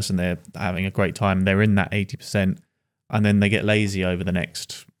leave us and they're having a great time. They're in that 80%, and then they get lazy over the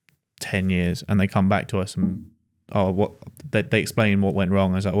next 10 years, and they come back to us and they explain what went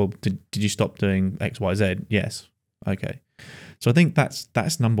wrong. I was like, well, did you stop doing X, Y, Z? Yes. Okay. So I think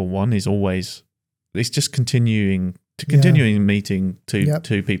that's number one. Is always it's just continuing meeting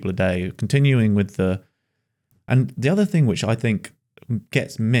two people a day, continuing with and the other thing which I think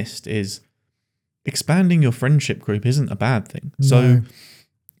gets missed is expanding your friendship group isn't a bad thing. No. So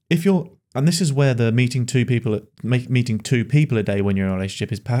if and this is where the meeting two people a day when you're in a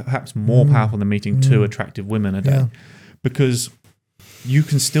relationship is perhaps more powerful than meeting two attractive women a day, because you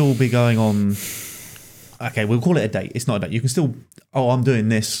can still be going on. Okay, we'll call it a date. It's not a date. You can still, I'm doing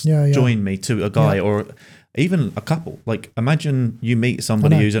this. Join me to a guy or even a couple. Like, imagine you meet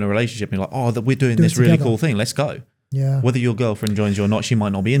somebody who's in a relationship and you're like, we're doing this really cool thing. Let's go. Yeah. Whether your girlfriend joins you or not, she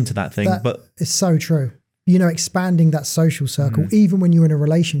might not be into that thing. But it's so true. Expanding that social circle, even when you're in a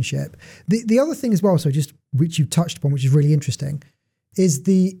relationship. The other thing as well, so just which you touched upon, which is really interesting, is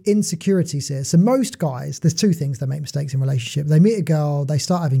the insecurities here. So most guys, there's two things that make mistakes in relationship. They meet a girl, they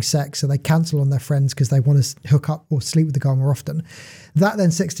start having sex, so they cancel on their friends because they want to hook up or sleep with the girl more often. That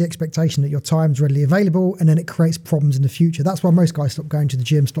then sets the expectation that your time's readily available, and then it creates problems in the future. That's why most guys stop going to the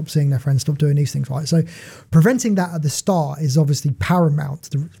gym, stop seeing their friends, stop doing these things, right? So preventing that at the start is obviously paramount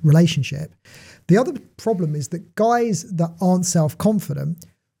to the relationship. The other problem is that guys that aren't self-confident,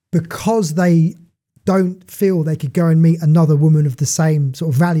 because they don't feel they could go and meet another woman of the same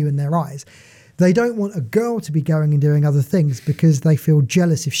sort of value in their eyes, they don't want a girl to be going and doing other things because they feel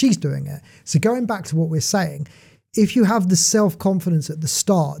jealous if she's doing it. So going back to what we're saying, if you have the self-confidence at the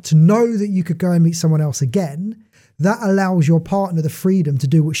start to know that you could go and meet someone else again, that allows your partner the freedom to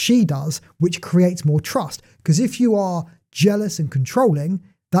do what she does, which creates more trust. Because if you are jealous and controlling,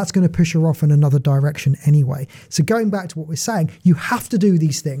 that's going to push her off in another direction anyway. So going back to what we're saying, you have to do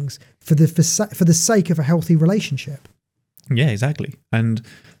these things for the sake of a healthy relationship. Yeah, exactly. And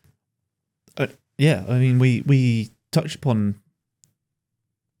I mean, we touched upon.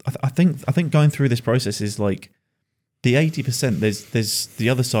 I think going through this process is like the 80%. There's the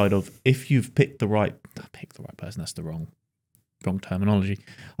other side of if you've picked the right person. That's the wrong terminology.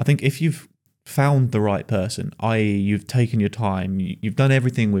 I think if you've found the right person, i.e. you've taken your time, you've done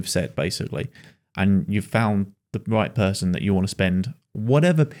everything we've said basically, and you've found the right person that you want to spend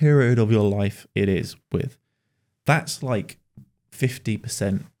whatever period of your life it is with, that's like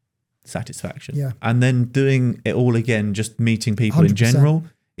 50% satisfaction. Yeah. And then doing it all again, just meeting people 100%. In general,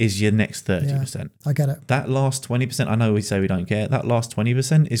 is your next 30%. Yeah, I get it. That last 20%, I know we say we don't care, that last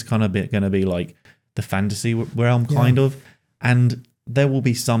 20% is kind of going to be like the fantasy realm kind of, and there will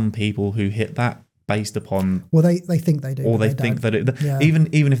be some people who hit that based upon they think they do, or they think that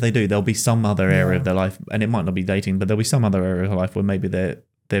even if they do, there'll be some other area of their life, and it might not be dating, but there'll be some other area of their life where maybe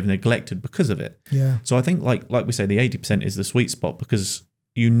they've neglected because of it. Yeah. So I think like we say, the 80% is the sweet spot because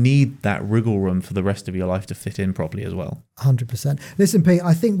you need that wriggle room for the rest of your life to fit in properly as well. 100%. Listen, Pete,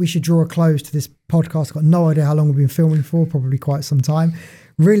 I think we should draw a close to this podcast. I've got no idea how long we've been filming for, probably quite some time.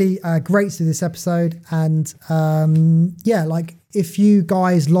 Really great to do this episode. And if you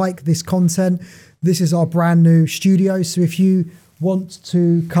guys like this content, this is our brand new studio. So if you want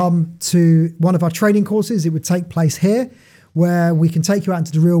to come to one of our training courses, it would take place here, where we can take you out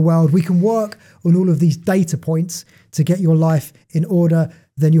into the real world. We can work on all of these data points to get your life in order.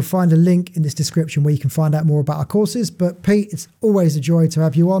 Then you'll find a link in this description where you can find out more about our courses. But Pete, it's always a joy to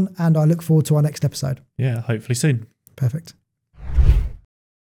have you on, and I look forward to our next episode. Yeah, hopefully soon. Perfect.